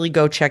definitely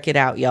go check it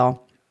out,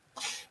 y'all.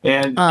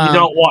 And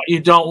you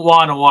don't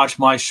want to watch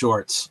my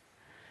shorts.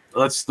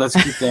 Let's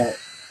keep that.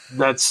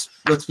 Let's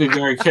be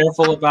very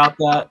careful about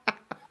that.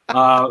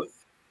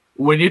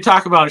 When you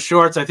talk about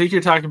shorts, I think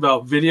you're talking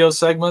about video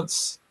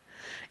segments.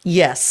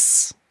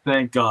 Yes.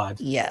 Thank God.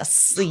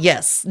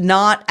 Yes.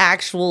 Not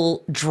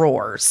actual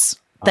drawers.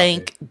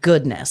 Thank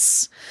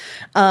goodness.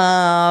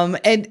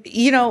 And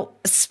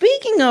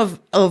speaking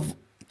of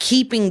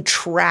keeping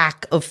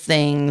track of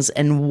things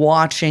and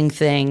watching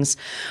things,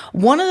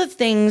 one of the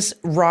things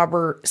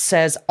Robert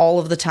says all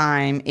of the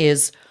time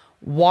is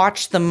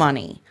watch the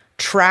money,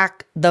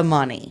 track the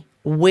money.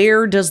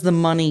 Where does the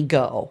money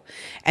go?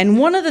 And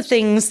one of the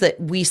things that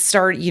we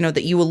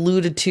that you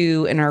alluded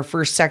to in our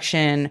first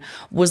section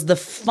was the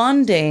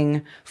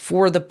funding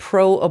for the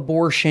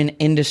pro-abortion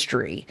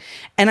industry.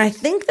 And I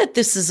think that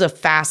this is a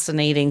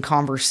fascinating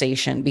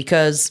conversation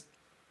because,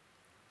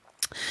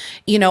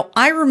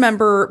 I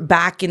remember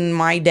back in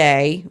my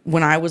day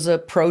when I was a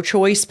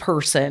pro-choice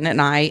person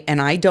and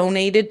I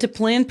donated to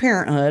Planned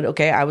Parenthood.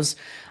 Okay,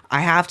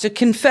 I have to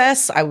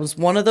confess, I was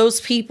one of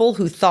those people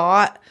who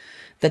thought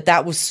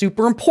that was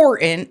super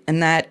important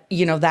and that,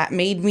 that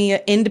made me an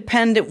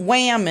independent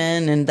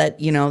woman and that,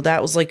 that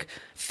was like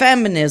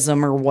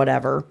feminism or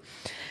whatever.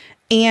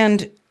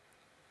 And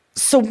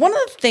so one of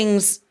the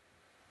things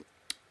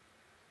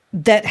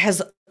that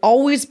has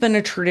always been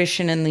a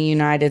tradition in the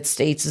United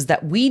States is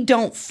that we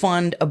don't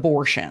fund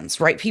abortions,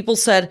 right? People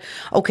said,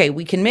 okay,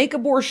 we can make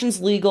abortions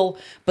legal,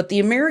 but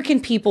the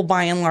American people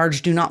by and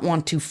large do not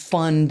want to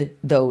fund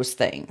those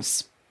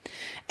things.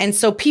 And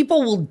so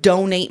people will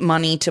donate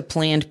money to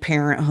Planned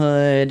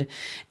Parenthood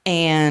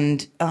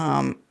and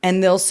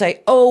they'll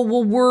say, oh,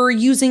 well, we're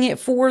using it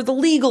for the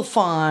legal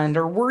fund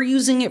or we're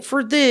using it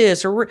for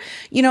this or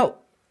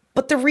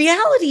but the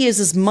reality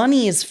is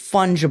money is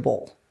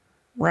fungible,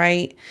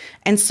 right?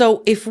 And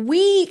so if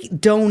we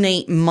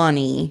donate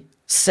money,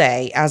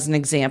 say, as an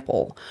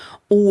example,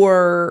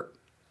 or,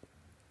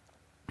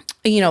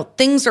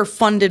 things are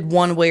funded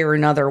one way or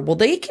another, well,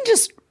 they can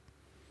just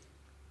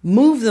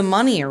move the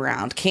money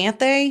around, can't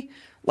they?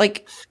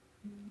 Like,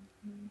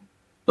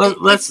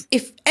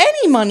 if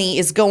any money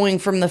is going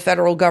from the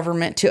federal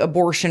government to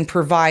abortion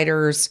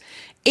providers,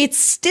 it's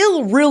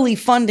still really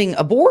funding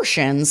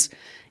abortions,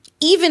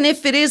 even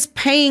if it is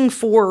paying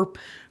for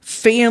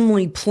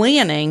family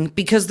planning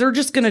because they're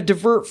just going to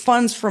divert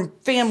funds from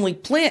family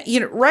plan,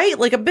 right?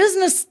 Like a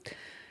business,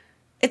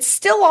 it's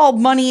still all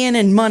money in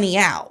and money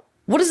out.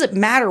 What does it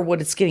matter what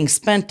it's getting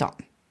spent on?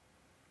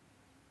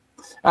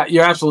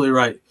 You're absolutely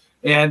right.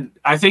 And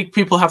I think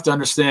people have to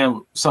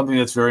understand something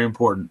that's very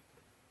important.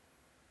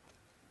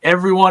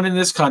 Everyone in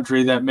this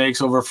country that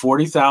makes over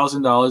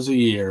 $40,000 a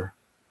year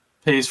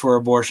pays for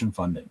abortion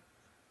funding.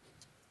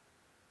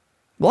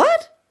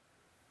 What?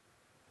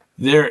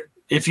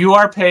 If you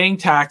are paying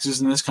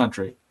taxes in this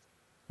country,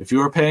 if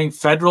you are paying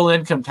federal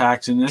income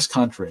tax in this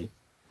country,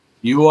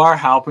 you are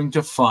helping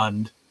to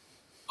fund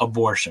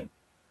abortion.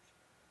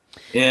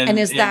 And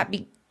is that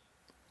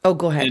oh,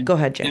 go ahead. Go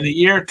ahead, Jay. In the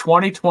year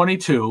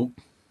 2022,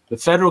 the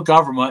federal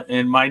government,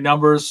 and my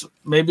numbers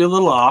may be a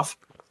little off,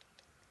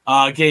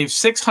 gave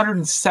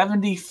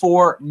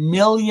 $674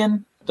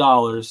 million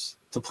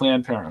to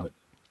Planned Parenthood.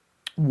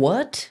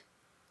 What?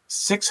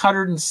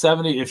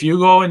 670. If you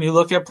go and you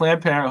look at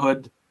Planned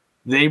Parenthood,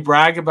 they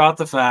brag about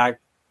the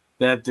fact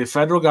that the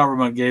federal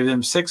government gave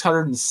them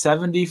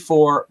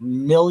 $674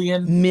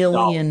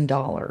 million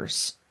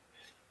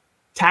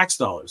tax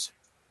dollars.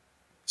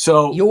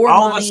 So your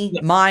money,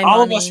 my money.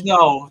 All of us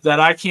know that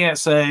I can't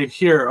say,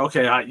 here,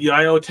 okay,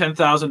 I owe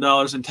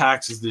 $10,000 in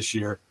taxes this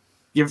year.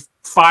 Give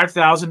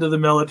 $5,000 to the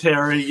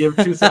military, give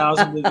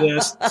 $2,000 to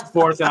this,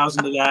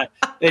 $4,000 to that.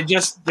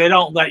 They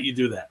don't let you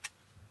do that.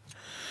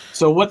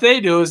 So what they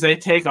do is they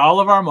take all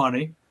of our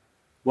money,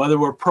 whether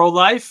we're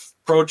pro-life,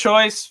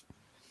 pro-choice,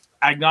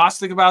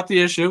 agnostic about the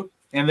issue,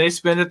 and they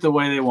spend it the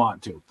way they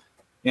want to.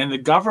 And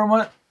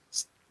the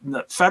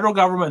federal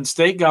government and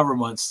state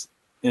governments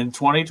in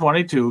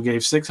 2022 gave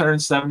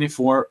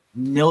 $674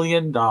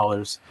 million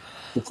to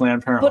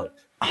Planned Parenthood.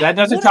 That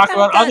doesn't talk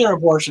about other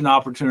abortion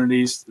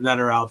opportunities that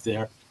are out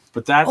there,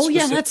 but that's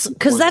that's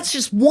because that's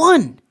just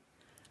one.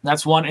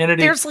 That's one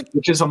entity,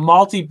 which is a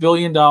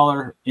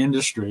multi-billion-dollar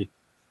industry.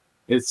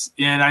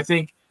 And I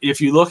think if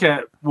you look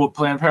at what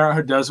Planned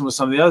Parenthood does and what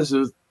some of the others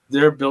do,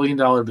 they're a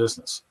billion-dollar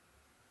business.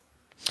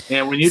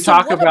 And when you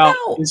talk about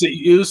is it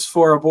used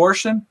for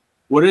abortion?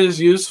 What it is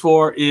used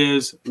for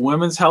is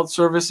women's health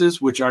services,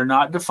 which are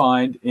not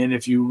defined. And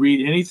if you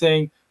read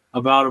anything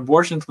about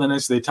abortion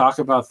clinics, they talk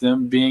about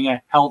them being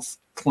a health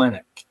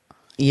clinic.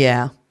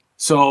 Yeah.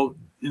 So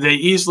they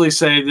easily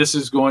say this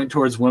is going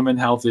towards women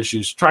health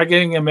issues. Try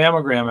getting a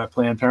mammogram at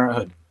Planned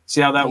Parenthood. See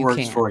how that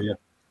works for you.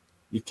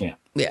 You can't.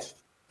 Yeah.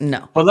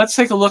 No. But let's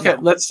take a look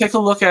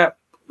at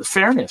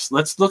fairness.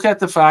 Let's look at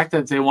the fact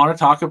that they want to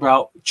talk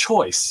about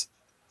choice.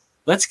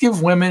 Let's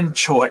give women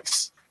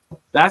choice.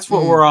 That's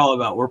what we're all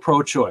about. We're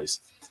pro-choice.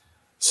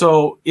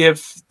 So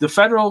if the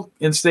federal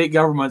and state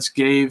governments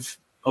gave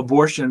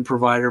abortion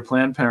provider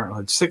Planned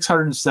Parenthood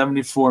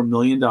 $674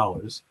 million,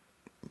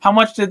 how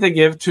much did they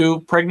give to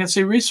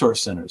pregnancy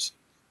resource centers?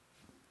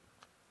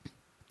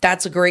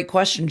 That's a great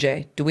question,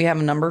 Jay. Do we have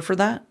a number for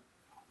that?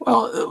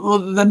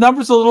 Well, the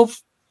number's a little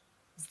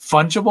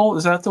fungible.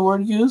 Is that the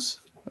word you use?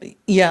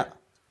 Yeah.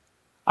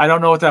 I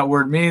don't know what that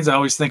word means. I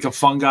always think of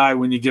fungi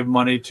when you give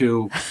money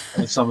to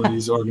some of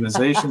these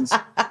organizations.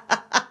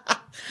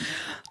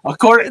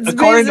 According to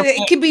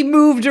it can be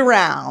moved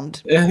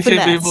around. It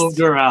can be moved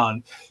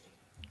around.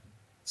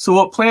 So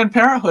what Planned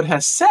Parenthood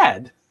has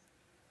said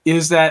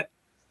is that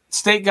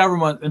state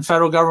government and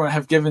federal government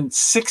have given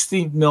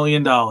 $60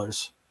 million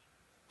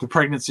to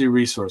pregnancy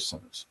resource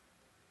centers.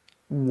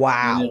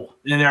 Wow.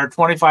 And there are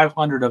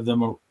 2,500 of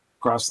them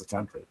across the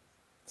country.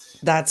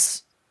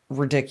 That's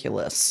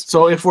ridiculous.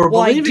 So if we're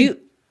even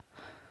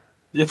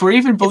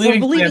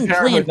believing Planned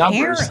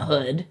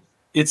Parenthood,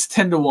 it's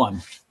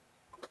 10-1.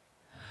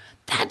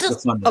 That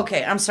does.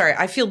 Okay, I'm sorry.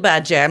 I feel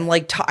bad, Jay. I'm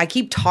like I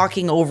keep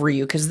talking over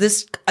you because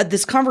this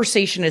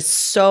conversation is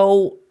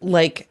so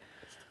like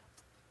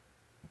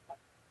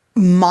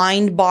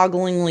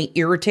mind-bogglingly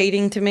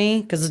irritating to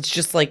me because it's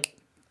just like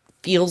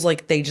feels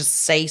like they just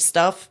say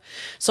stuff.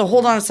 So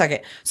hold on a second.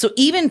 So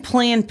even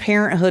Planned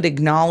Parenthood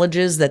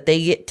acknowledges that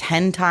they get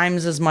 10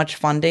 times as much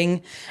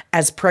funding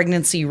as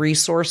pregnancy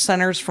resource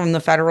centers from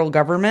the federal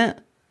government?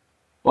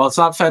 Well, it's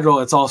not federal.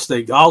 It's all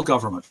state, all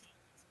government.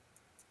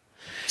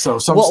 So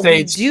some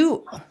states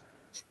do.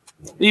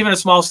 Even a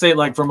small state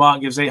like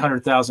Vermont gives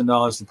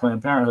 $800,000 to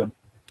Planned Parenthood.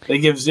 They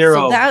give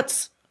zero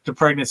to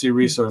pregnancy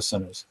resource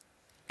centers.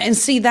 And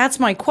see, that's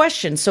my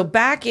question. So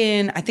back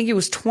in, I think it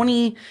was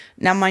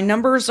now my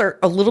numbers are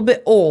a little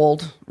bit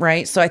old,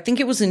 right? So I think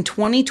it was in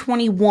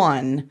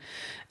 2021,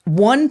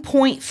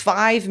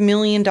 $1.5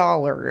 million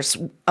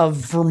of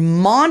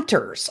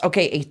Vermonters,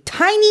 okay, a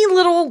tiny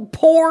little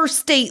poor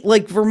state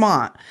like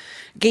Vermont,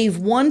 gave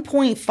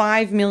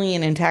 $1.5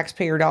 million in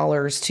taxpayer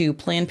dollars to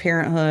Planned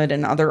Parenthood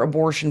and other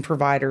abortion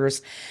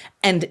providers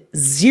and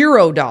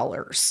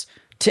 $0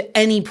 to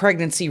any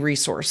pregnancy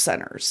resource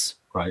centers.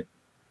 Right.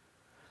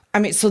 I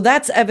mean, so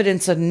that's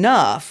evidence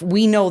enough.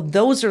 We know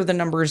those are the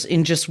numbers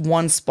in just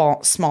one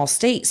small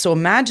state. So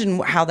imagine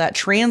how that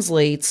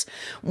translates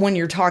when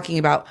you're talking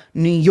about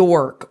New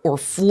York or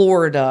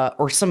Florida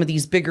or some of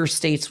these bigger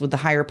states with the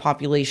higher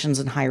populations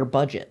and higher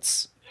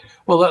budgets.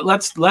 Well,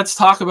 let's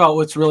talk about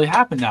what's really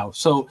happened now.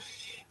 So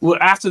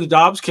after the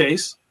Dobbs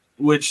case,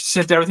 which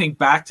sent everything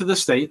back to the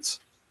states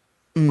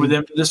for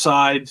them to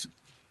decide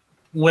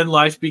when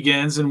life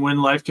begins and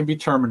when life can be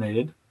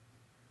terminated,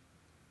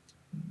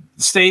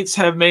 states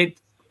have made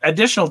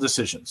additional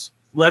decisions.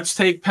 Let's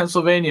take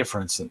Pennsylvania,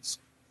 for instance.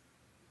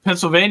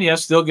 Pennsylvania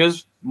still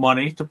gives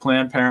money to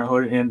Planned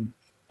Parenthood and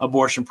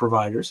abortion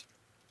providers.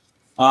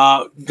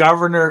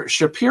 Governor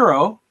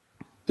Shapiro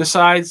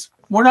decides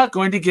we're not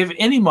going to give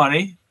any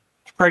money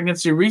to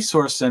pregnancy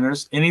resource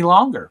centers any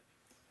longer.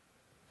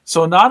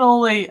 So not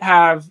only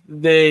have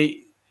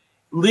they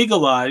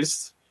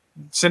legalized,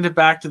 sent it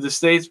back to the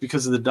states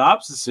because of the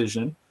Dobbs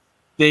decision,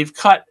 they've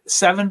cut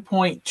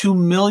 $7.2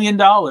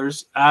 million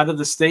out of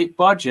the state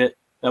budget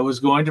that was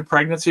going to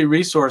pregnancy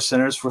resource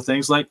centers for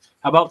things like,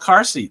 how about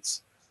car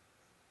seats?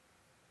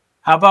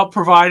 How about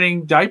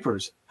providing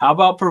diapers? How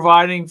about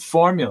providing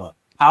formula?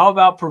 How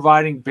about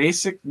providing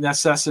basic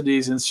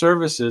necessities and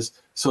services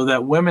so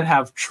that women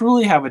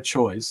truly have a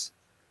choice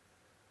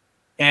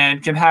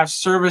and can have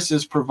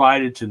services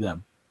provided to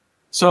them?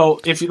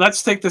 So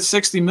let's take the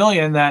 $60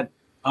 million that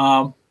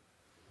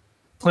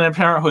Planned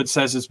Parenthood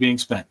says is being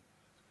spent.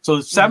 So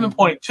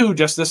 7.2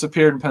 just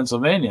disappeared in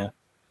Pennsylvania.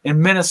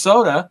 In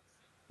Minnesota,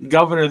 the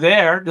governor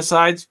there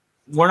decides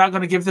we're not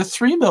going to give the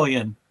 $3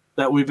 million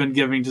that we've been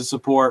giving to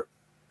support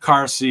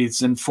car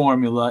seats and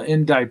formula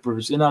and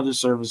diapers and other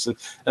services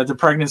that the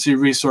pregnancy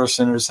resource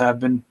centers have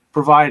been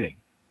providing.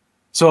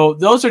 So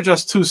those are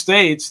just two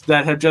states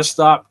that have just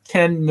stopped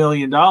 $10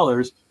 million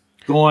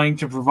going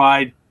to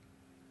provide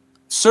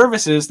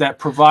services that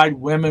provide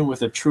women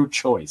with a true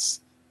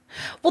choice.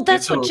 Well,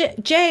 that's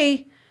what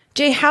Jay,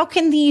 how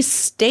can these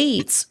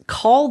states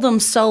call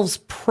themselves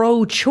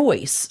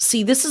pro-choice?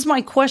 See, this is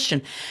my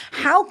question.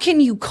 How can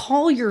you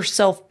call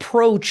yourself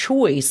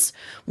pro-choice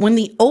when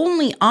the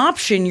only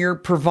option you're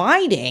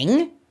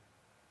providing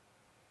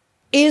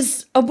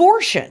is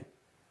abortion?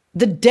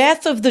 The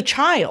death of the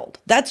child.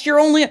 That's your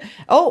only,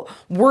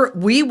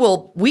 we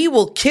will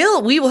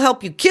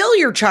help you kill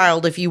your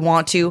child if you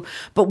want to,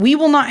 but we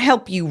will not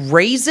help you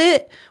raise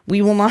it.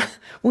 We will not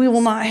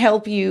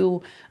help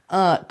you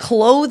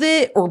clothe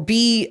it or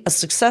be a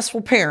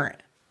successful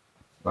parent.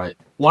 Right.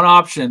 One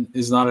option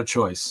is not a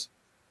choice.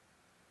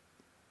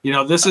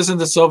 This isn't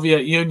the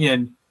Soviet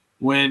Union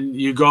when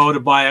you go to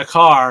buy a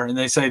car and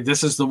they say,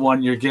 this is the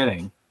one you're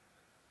getting.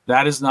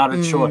 That is not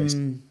a choice.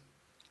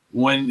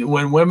 When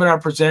women are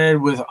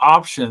presented with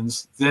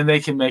options, then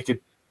they can make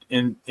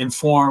an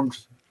informed,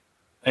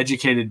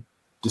 educated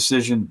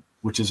decision,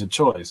 which is a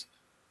choice.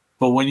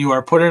 But when you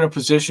are put in a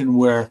position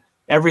where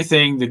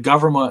everything the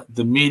government,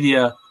 the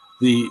media,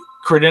 the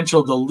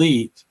credentialed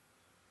elite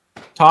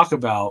talk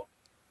about,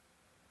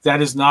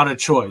 that is not a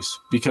choice,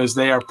 because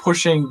they are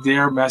pushing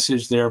their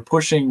message, they are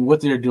pushing what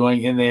they're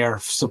doing, and they are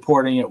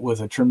supporting it with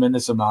a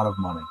tremendous amount of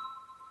money.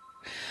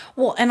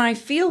 Well, and I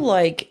feel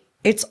like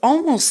it's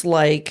almost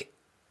like,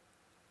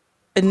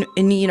 and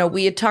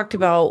we had talked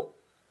about,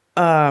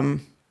 maybe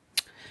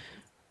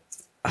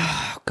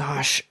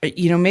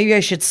I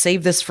should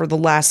save this for the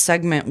last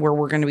segment where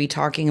we're going to be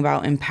talking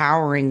about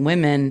empowering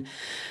women,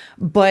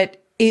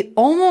 but it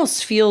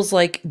almost feels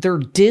like they're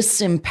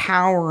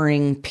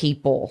disempowering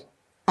people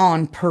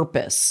on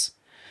purpose.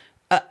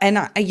 And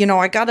I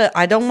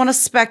don't want to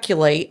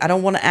speculate. I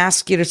don't want to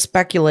ask you to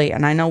speculate.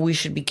 And I know we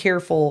should be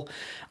careful,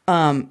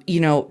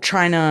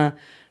 trying to,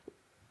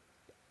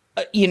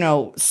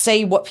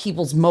 say what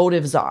people's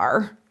motives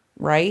are,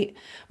 right?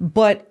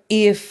 But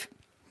if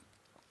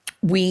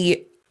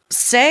we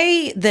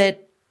say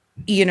that,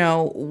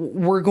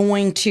 we're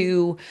only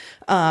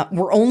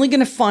going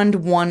to fund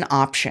one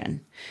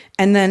option,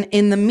 and then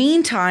in the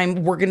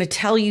meantime, we're going to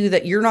tell you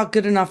that you're not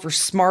good enough or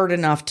smart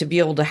enough to be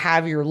able to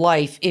have your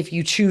life if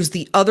you choose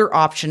the other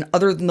option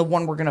other than the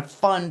one we're going to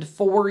fund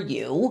for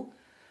you.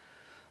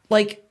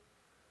 Like,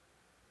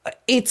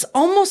 it's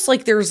almost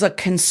like there's a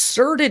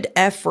concerted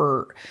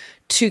effort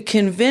to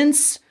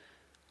convince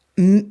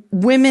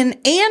women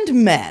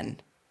and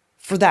men,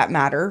 for that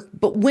matter,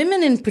 but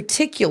women in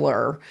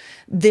particular,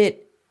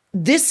 that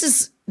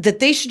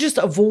they should just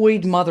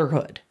avoid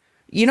motherhood.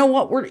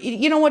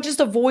 Just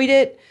avoid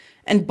it.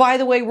 And by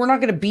the way, we're not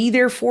going to be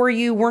there for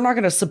you. We're not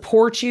going to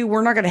support you.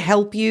 We're not going to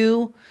help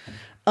you.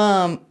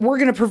 We're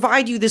going to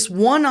provide you this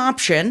one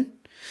option.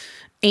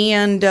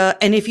 And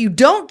if you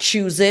don't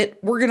choose it,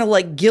 we're going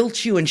to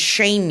guilt you and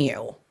shame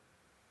you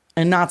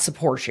and not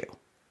support you.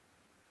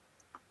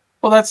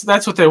 Well,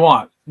 that's what they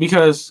want,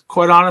 because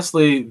quite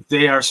honestly,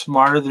 they are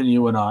smarter than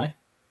you and I.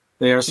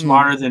 They are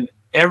smarter than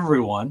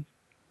everyone,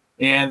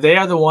 and they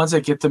are the ones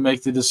that get to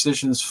make the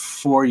decisions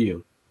for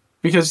you.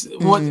 Because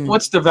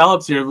what's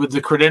developed here with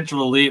the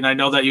credentialed elite, and I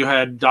know that you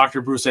had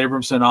Dr. Bruce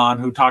Abramson on,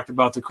 who talked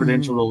about the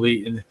credentialed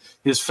elite in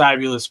his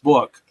fabulous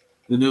book,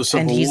 The New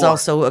Civil War. And he's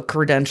also a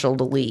credentialed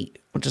elite,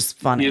 which is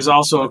funny. He is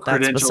also a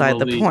credentialed elite. That's beside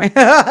the point.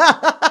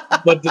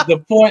 But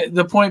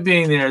the point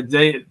being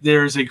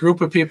there's a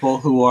group of people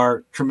who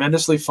are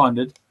tremendously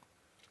funded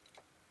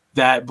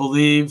that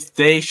believe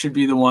they should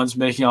be the ones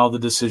making all the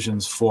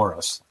decisions for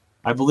us.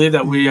 I believe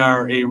that we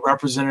are a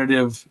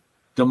representative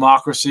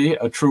democracy,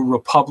 a true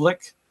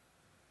republic,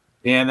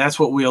 And that's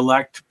what we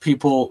elect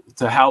people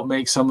to help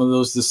make some of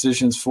those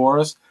decisions for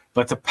us.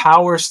 But the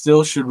power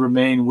still should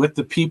remain with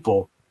the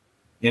people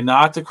and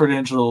not the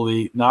credential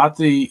elite, not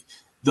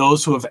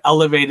those who have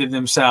elevated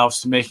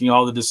themselves to making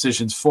all the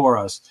decisions for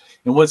us.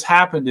 And what's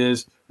happened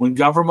is when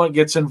government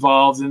gets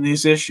involved in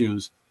these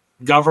issues,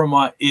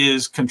 government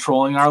is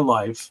controlling our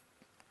life.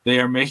 They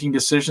are making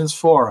decisions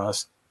for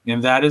us.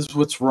 And that is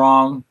what's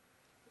wrong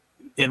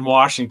in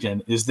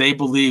Washington, is they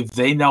believe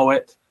they know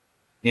it.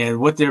 And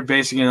what they're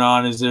basing it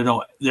on is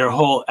their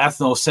whole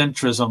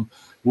ethnocentrism,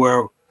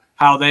 where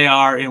how they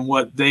are and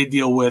what they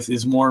deal with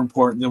is more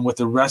important than what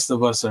the rest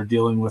of us are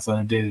dealing with on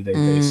a day-to-day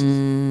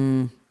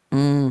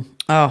basis.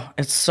 Oh,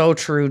 it's so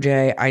true,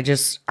 Jay. I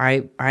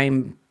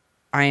am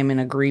in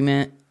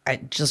agreement.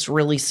 It just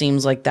really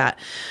seems like that.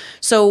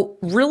 So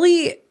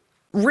really,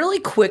 really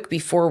quick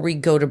before we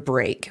go to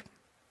break.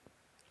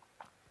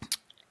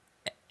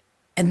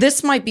 And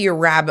this might be a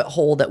rabbit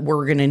hole that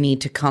we're going to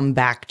need to come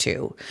back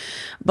to.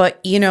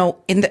 But,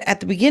 at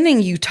the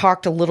beginning, you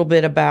talked a little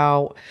bit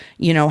about,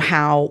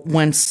 how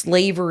when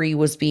slavery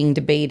was being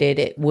debated,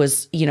 it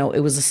was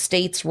a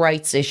states'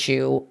 rights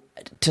issue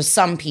to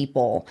some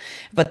people.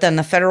 But then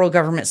the federal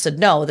government said,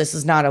 no, this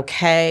is not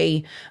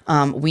okay.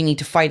 We need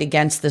to fight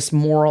against this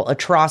moral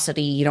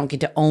atrocity. You don't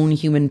get to own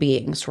human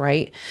beings,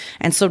 right?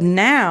 And so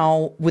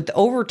now, with the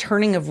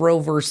overturning of Roe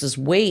versus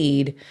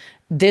Wade,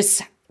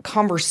 this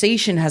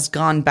conversation has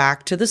gone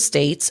back to the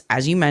states,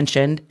 as you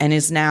mentioned, and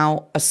is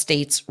now a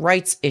states'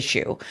 rights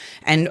issue.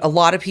 And a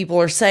lot of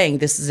people are saying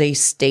this is a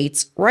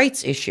states'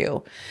 rights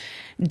issue.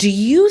 Do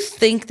you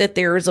think that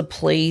there is a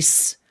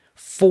place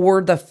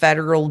for the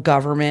federal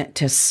government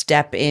to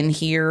step in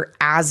here,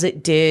 as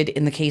it did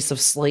in the case of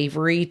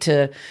slavery,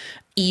 to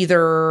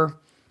either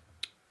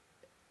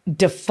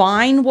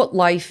define what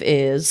life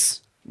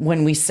is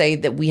when we say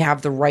that we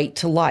have the right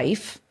to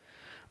life,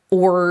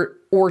 or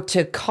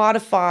to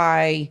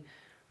codify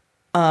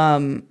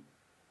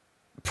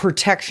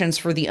protections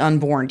for the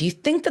unborn? Do you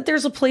think that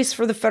there's a place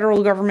for the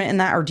federal government in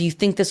that, or do you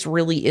think this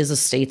really is a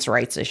states'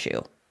 rights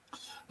issue?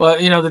 Well,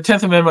 the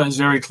 10th Amendment is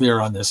very clear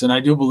on this, and I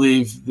do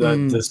believe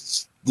that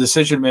this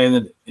decision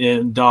made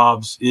in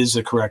Dobbs is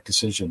a correct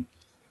decision.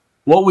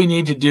 What we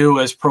need to do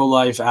as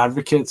pro-life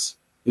advocates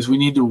is we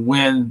need to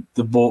win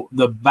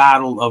the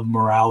battle of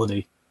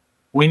morality.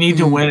 We need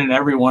to win in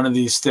every one of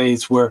these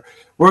states where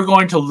we're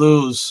going to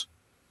lose,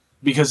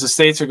 because the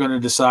states are going to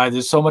decide.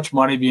 There's so much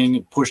money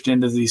being pushed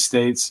into these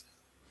states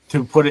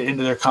to put it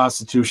into their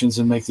constitutions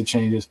and make the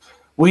changes.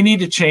 We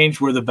need to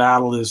change where the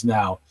battle is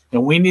now.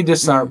 And we need to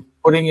start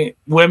putting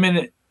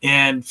women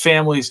and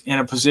families in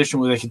a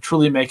position where they can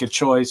truly make a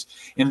choice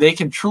and they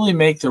can truly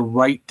make the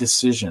right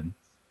decision.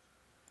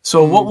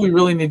 So what we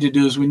really need to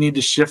do is we need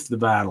to shift the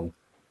battle.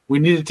 We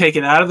need to take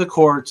it out of the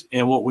courts,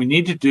 and what we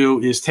need to do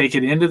is take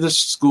it into the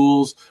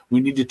schools. We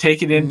need to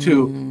take it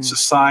into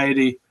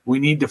society. We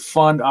need to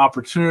fund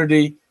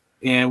opportunity,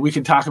 and we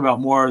can talk about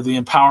more of the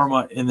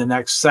empowerment in the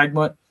next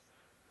segment.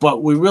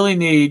 But we really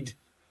need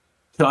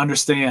to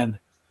understand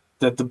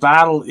that the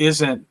battle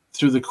isn't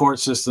through the court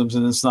systems,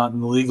 and it's not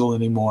illegal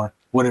anymore.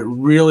 What it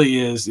really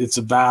is, it's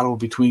a battle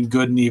between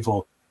good and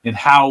evil, and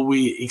how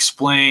we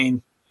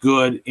explain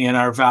good and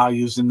our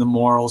values and the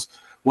morals,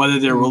 whether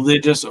they're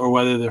religious or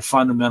whether they're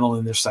fundamental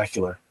and they're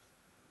secular.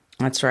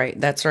 That's right.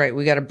 That's right.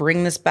 We got to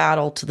bring this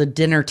battle to the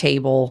dinner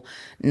table,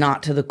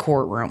 not to the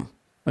courtroom.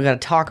 We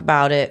got to talk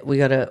about it. We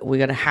got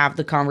to have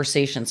the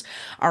conversations.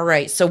 All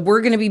right. So we're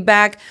going to be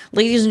back.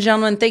 Ladies and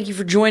gentlemen, thank you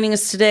for joining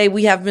us today.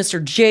 We have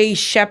Mr. Jay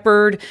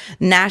Shepard,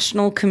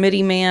 National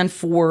Committee Man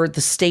for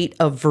the state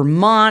of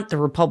Vermont, the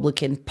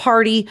Republican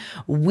Party.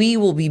 We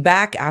will be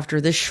back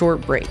after this short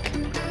break.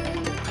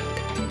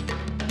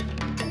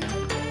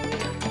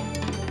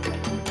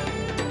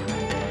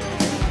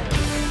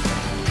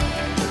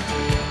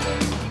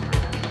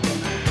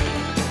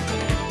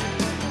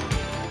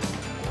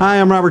 Hi,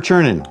 I'm Robert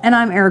Chernin. And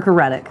I'm Erica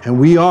Reddick. And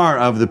we are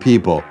Of the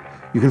People.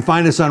 You can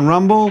find us on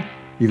Rumble.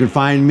 You can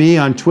find me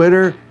on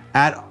Twitter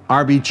at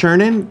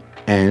RBChernin.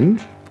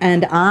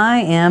 And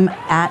I am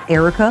at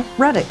Erica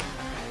Reddick.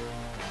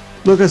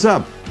 Look us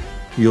up.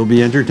 You'll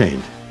be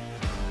entertained.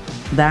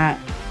 That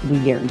we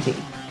guarantee.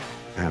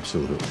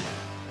 Absolutely.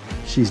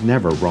 She's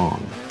never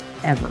wrong.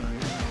 Ever.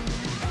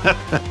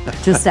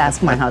 Just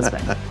ask my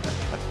husband.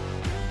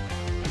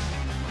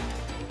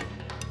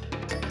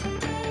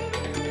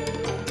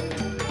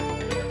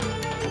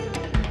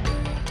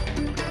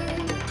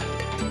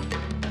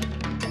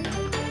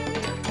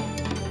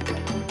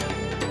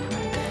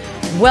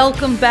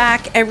 Welcome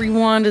back,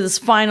 everyone, to this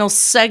final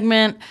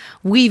segment.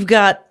 We've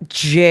got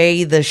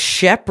Jay the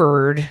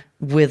Shepard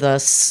with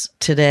us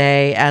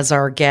today as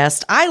our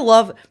guest.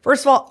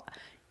 First of all,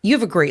 you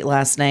have a great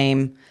last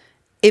name.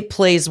 It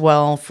plays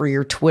well for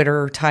your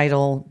Twitter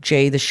title,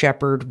 Jay the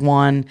Shepard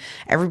 1.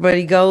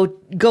 Everybody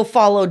go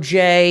follow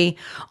Jay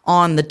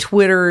on the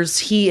Twitters.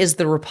 He is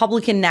the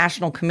Republican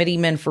National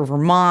Committeeman for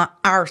Vermont,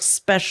 our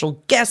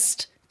special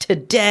guest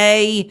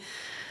today.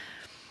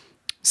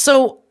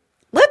 So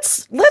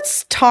let's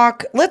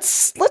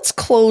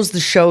close the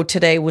show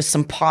today with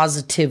some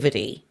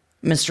positivity.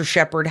 Mr.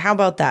 Shepard. How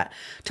about that?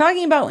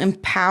 Talking about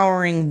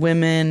empowering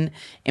women,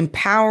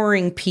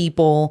 empowering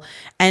people,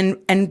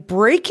 and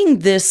breaking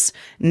this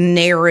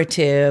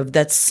narrative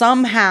that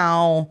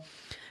somehow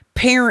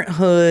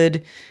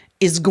parenthood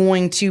is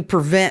going to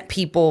prevent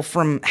people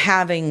from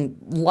having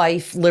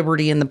life,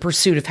 liberty, and the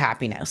pursuit of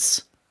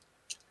happiness.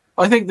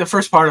 I think the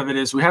first part of it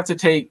is we have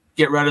to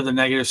get rid of the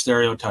negative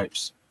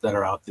stereotypes that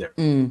are out there.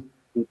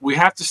 We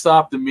have to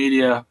stop the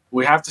media.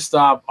 We have to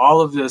stop all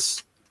of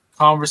this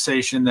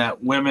conversation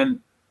that women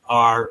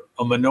are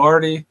a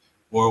minority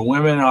or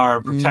women are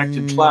a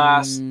protected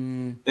class.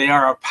 They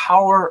are a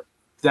power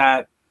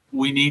that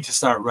we need to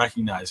start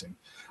recognizing.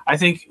 I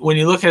think when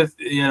you look at,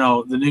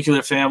 the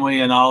nuclear family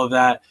and all of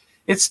that,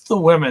 it's the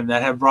women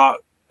that have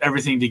brought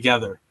everything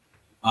together.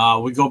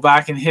 We go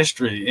back in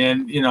history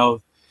and,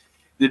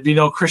 there'd be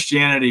no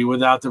Christianity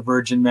without the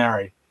Virgin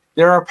Mary.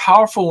 There are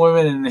powerful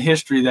women in the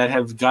history that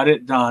have got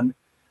it done.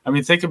 I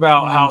mean, think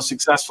about how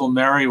successful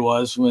Mary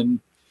was when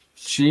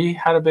she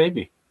had a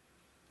baby.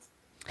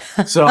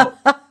 So,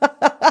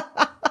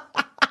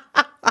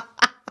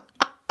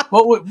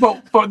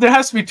 but there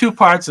has to be two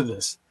parts of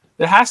this.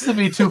 There has to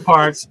be two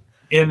parts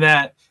in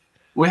that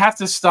we have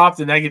to stop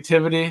the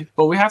negativity,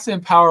 but we have to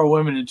empower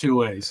women in two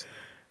ways.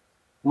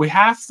 We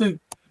have to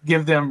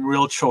give them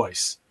real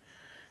choice,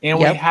 and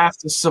we have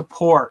to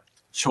support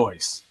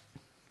choice.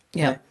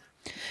 Yeah.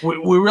 We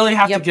really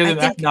have to give them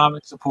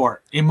economic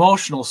support,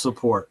 emotional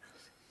support,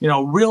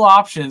 real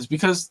options,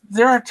 because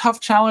there are tough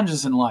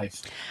challenges in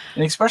life.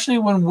 And especially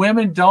when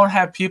women don't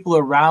have people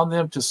around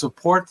them to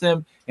support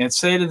them and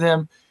say to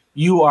them,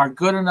 you are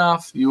good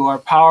enough, you are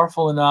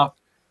powerful enough,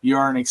 you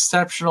are an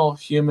exceptional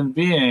human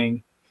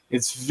being,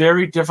 it's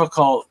very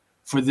difficult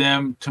for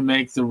them to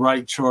make the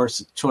right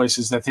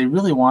choices that they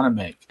really want to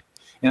make.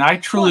 And I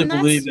truly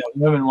believe that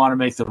women want to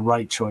make the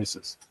right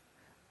choices.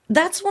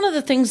 That's one of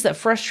the things that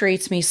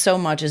frustrates me so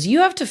much is you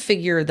have to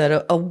figure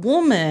that a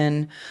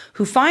woman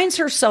who finds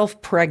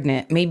herself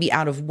pregnant, maybe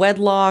out of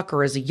wedlock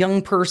or as a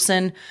young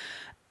person,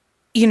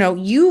 you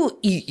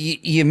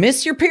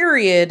miss your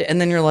period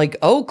and then you're like,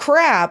 oh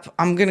crap,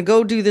 I'm going to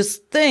go do this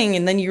thing.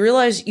 And then you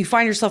realize you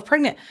find yourself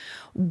pregnant.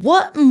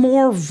 What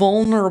more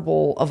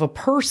vulnerable of a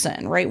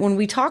person, right? When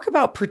we talk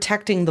about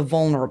protecting the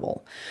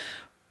vulnerable,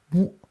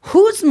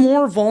 who's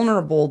more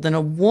vulnerable than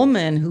a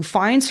woman who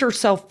finds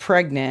herself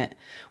pregnant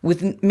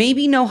with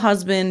maybe no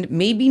husband,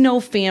 maybe no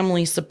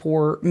family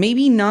support,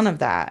 maybe none of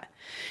that?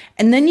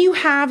 And then you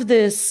have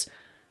this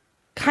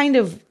kind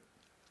of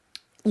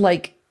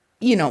like,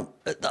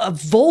 a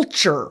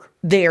vulture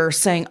there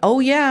saying, oh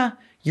yeah,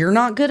 you're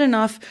not good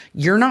enough,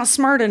 you're not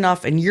smart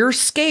enough, and you're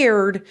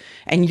scared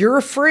and you're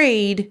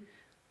afraid,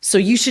 so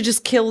you should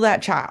just kill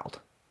that child.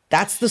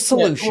 That's the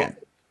solution. Yeah,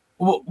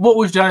 what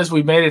we've done is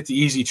we made it the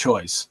easy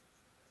choice.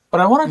 But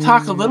I want to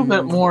talk a little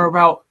bit more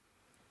about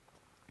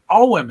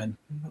all women.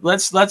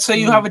 Let's say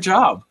you have a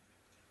job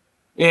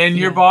and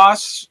your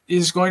boss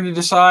is going to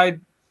decide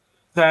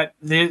that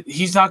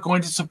he's not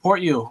going to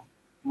support you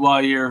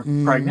while you're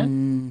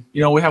pregnant.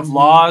 We have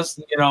laws,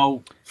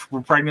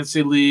 for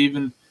pregnancy leave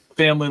and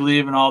family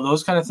leave and all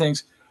those kind of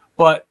things.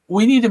 But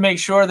we need to make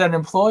sure that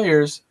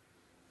employers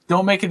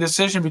don't make a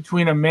decision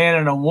between a man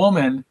and a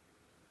woman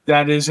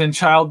that is in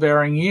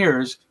childbearing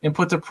years and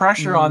put the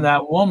pressure on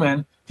that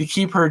woman to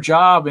keep her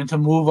job and to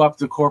move up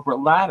the corporate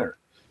ladder.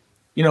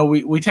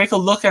 We take a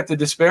look at the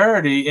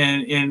disparity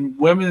in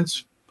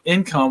women's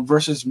income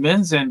versus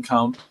men's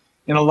income.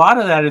 And a lot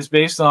of that is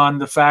based on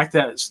the fact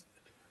that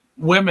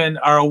women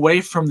are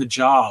away from the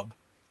job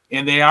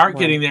and they aren't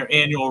getting their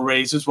annual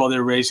raises while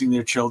they're raising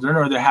their children,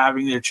 or they're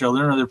having their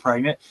children, or they're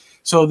pregnant.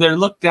 So they're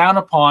looked down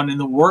upon in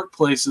the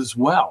workplace as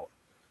well.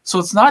 So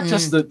it's not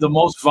just the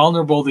most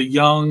vulnerable, the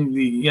young,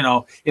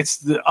 it's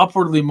the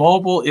upwardly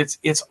mobile.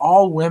 It's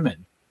all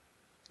women.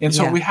 And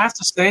so we have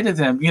to say to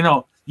them,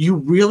 you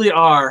really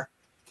are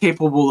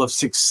capable of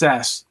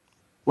success,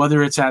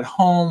 whether it's at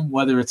home,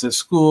 whether it's at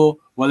school,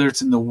 whether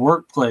it's in the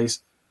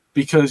workplace,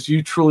 because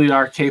you truly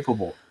are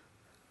capable.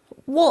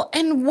 Well,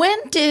 and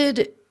what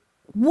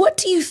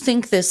do you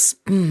think this,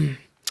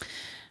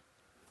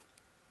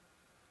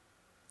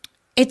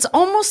 it's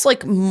almost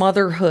like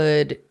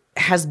motherhood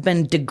has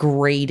been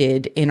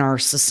degraded in our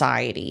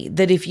society,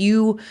 that if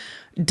you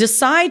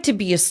decide to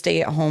be a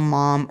stay-at-home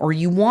mom or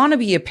you want to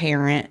be a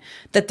parent,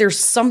 that there's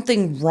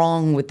something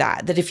wrong with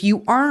that if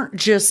you aren't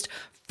just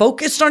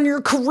focused on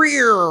your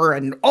career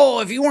and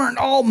if you aren't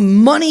all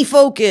money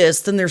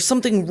focused, then there's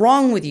something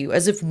wrong with you,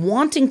 as if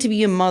wanting to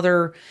be a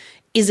mother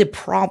is a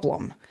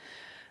problem.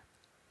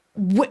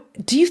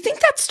 Do you think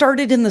that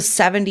started in the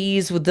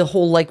 70s with the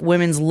whole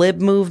women's lib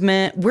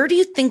movement? Where do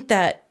you think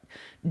that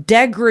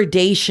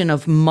degradation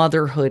of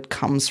motherhood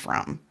comes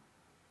from?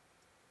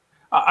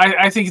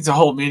 I think it's a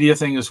whole media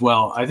thing as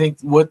well. I think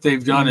what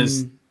they've done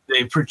is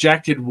they've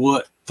projected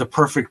what the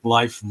perfect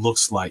life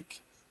looks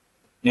like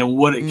and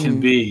what it can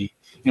be.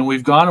 And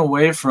we've gone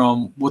away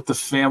from what the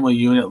family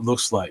unit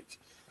looks like.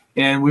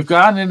 And we've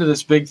gotten into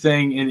this big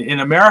thing in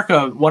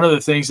America. One of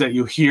the things that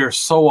you hear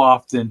so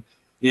often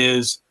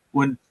is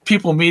when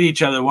people meet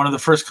each other, one of the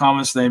first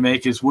comments they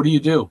make is, what do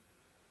you do?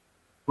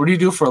 What do you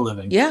do for a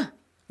living? Yeah.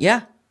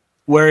 Yeah.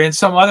 Where in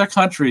some other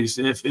countries,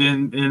 if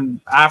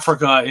in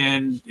Africa,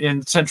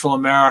 in Central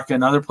America,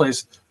 and other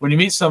places, when you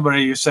meet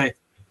somebody, you say,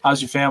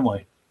 "How's your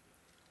family?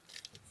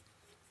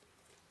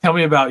 Tell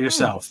me about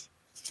yourself."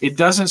 It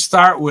doesn't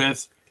start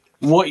with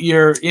what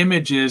your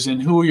image is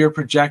and who you're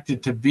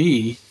projected to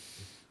be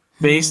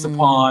based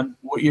upon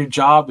what your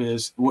job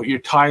is, what your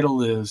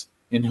title is,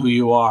 and who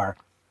you are.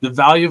 The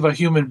value of a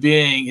human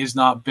being is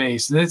not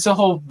based. And it's a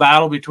whole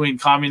battle between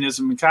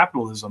communism and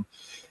capitalism.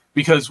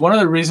 Because one of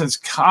the reasons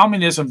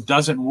communism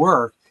doesn't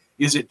work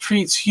is it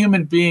treats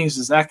human beings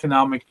as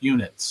economic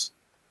units.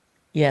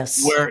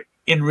 Yes. Where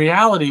in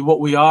reality, what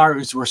we are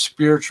is we're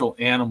spiritual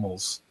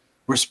animals.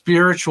 We're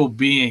spiritual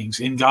beings,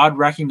 and God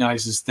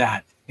recognizes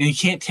that. And he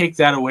can't take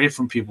that away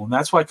from people. And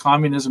that's why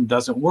communism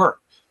doesn't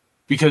work.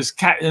 Because,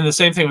 and the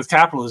same thing with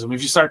capitalism,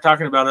 if you start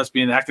talking about us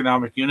being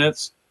economic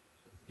units,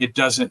 it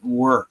doesn't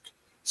work.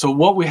 So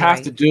what we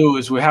have to do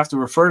is we have to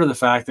refer to the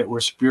fact that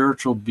we're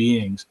spiritual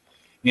beings.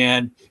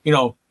 And, you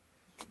know,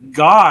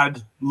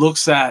 God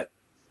looks at,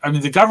 I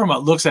mean, the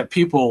government looks at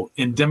people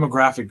in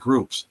demographic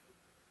groups.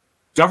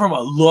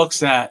 Government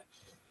looks at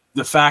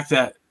the fact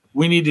that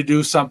we need to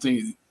do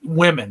something,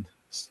 women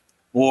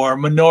or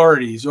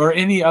minorities or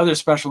any other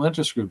special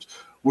interest groups,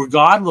 where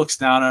God looks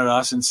down at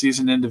us and sees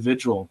an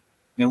individual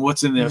and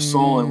what's in their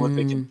soul and what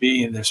they can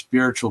be in their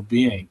spiritual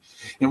being.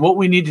 And what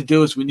we need to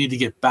do is we need to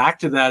get back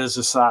to that as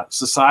a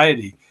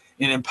society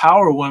and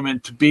empower women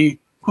to be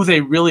who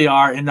they really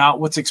are and not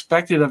what's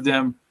expected of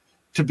them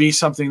to be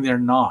something they're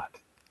not.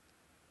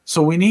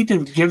 So we need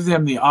to give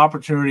them the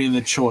opportunity and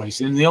the choice.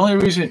 And the only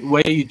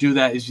way you do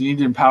that is you need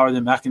to empower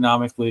them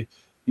economically.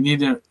 You need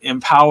to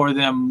empower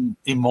them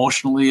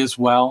emotionally as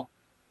well.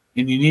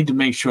 And you need to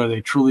make sure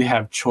they truly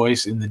have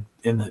choice in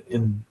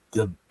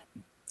the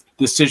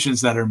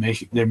decisions that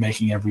they're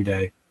making every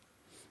day.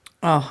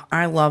 Oh,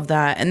 I love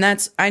that. And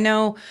that's, I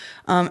know,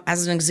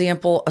 as an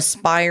example,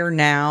 Aspire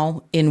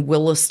Now in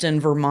Williston,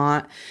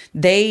 Vermont,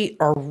 they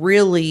are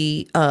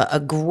really a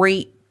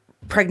great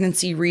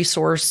pregnancy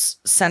resource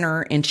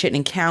center in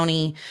Chittenden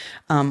County,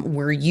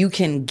 where you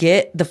can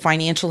get the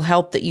financial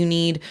help that you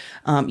need.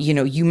 You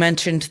know, you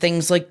mentioned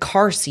things like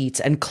car seats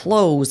and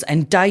clothes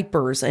and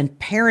diapers and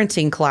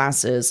parenting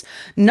classes,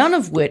 none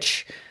of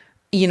which,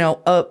 you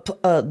know,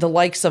 the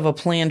likes of a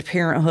Planned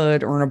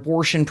Parenthood or an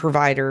abortion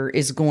provider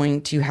is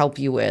going to help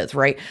you with,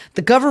 right?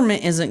 The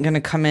government isn't going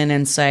to come in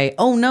and say,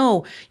 "Oh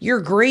no,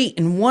 you're great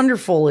and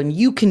wonderful and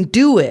you can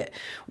do it."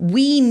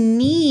 We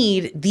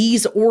need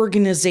these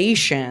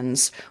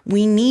organizations.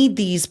 We need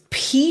these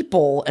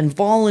people and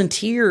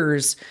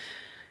volunteers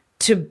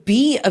to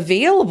be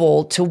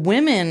available to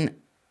women.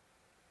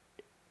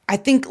 I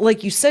think,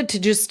 like you said, to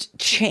just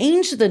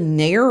change the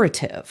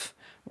narrative,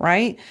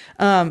 right?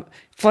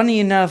 Funny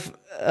enough,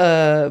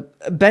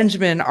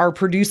 Benjamin, our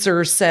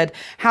producer, said,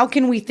 "How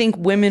can we think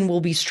women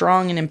will be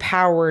strong and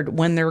empowered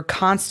when they're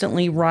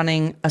constantly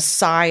running a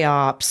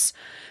psyops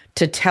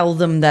to tell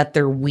them that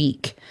they're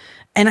weak?"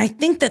 And I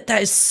think that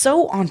is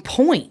so on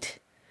point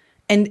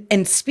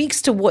and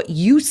speaks to what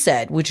you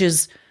said, which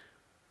is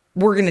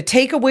we're going to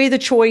take away the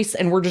choice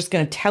and we're just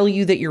going to tell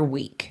you that you're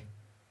weak.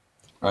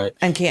 Right.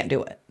 And can't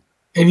do it.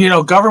 And, you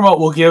know, government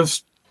will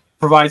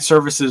provide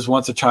services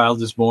once a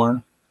child is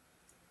born.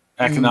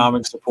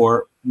 Economic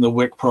support, the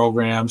WIC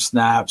program,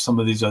 SNAP, some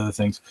of these other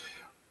things.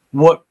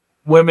 What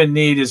women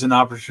need is an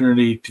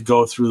opportunity to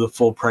go through the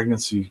full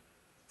pregnancy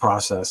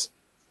process.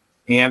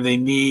 And they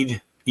need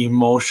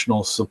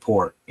emotional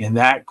support. And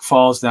that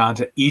falls down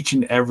to each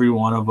and every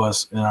one of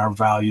us and our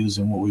values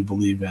and what we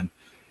believe in.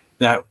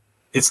 That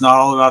it's not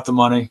all about the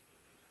money.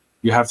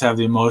 You have to have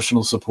the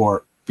emotional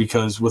support,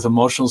 because with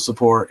emotional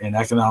support and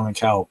economic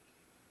help,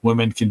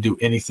 women can do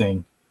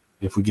anything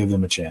if we give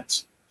them a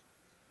chance.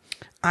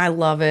 I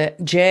love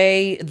it.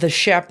 Jay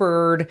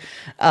Shepard,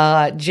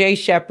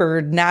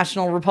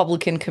 National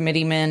Republican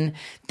Committeeman.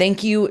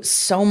 Thank you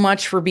so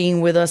much for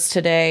being with us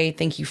today.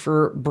 Thank you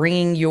for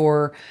bringing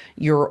your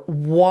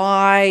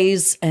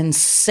wise and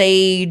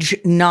sage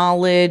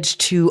knowledge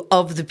to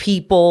Of the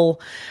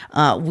People.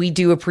 We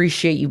do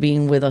appreciate you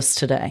being with us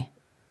today.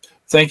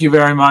 Thank you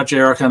very much,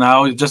 Erica. And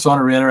I just want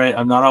to reiterate,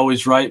 I'm not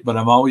always right, but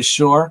I'm always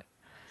sure.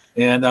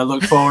 And I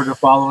look forward to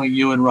following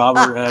you and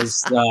Robert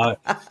as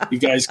you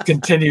guys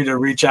continue to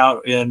reach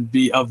out and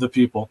be of the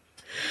people.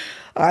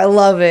 I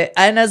love it.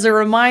 And as a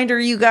reminder,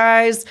 you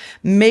guys,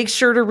 make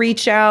sure to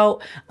reach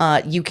out.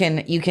 You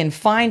can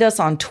find us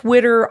on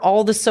Twitter,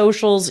 all the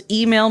socials.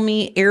 Email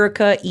me,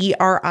 Erica,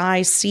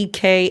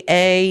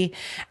 ERICKA,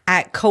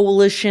 at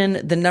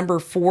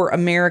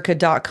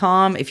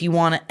coalition4america.com if you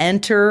want to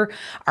enter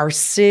our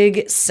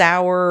Sig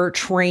Sauer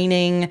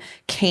training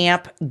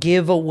camp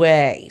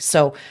giveaway.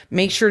 So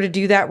make sure to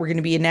do that. We're going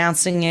to be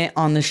announcing it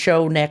on the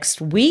show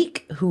next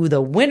week, who the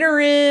winner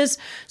is.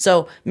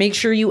 So make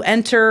sure you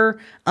enter,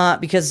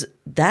 because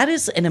that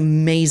is an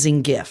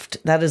amazing gift.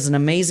 That is an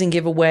amazing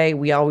giveaway.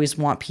 We always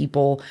want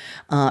people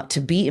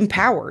to be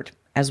empowered,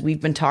 as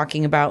we've been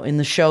talking about in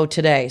the show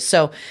today.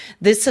 So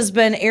this has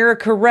been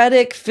Erica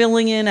Reddick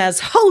filling in as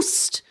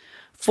host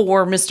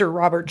for Mr.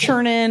 Robert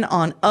Chernin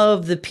on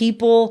Of the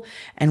People,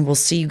 and we'll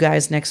see you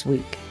guys next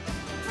week.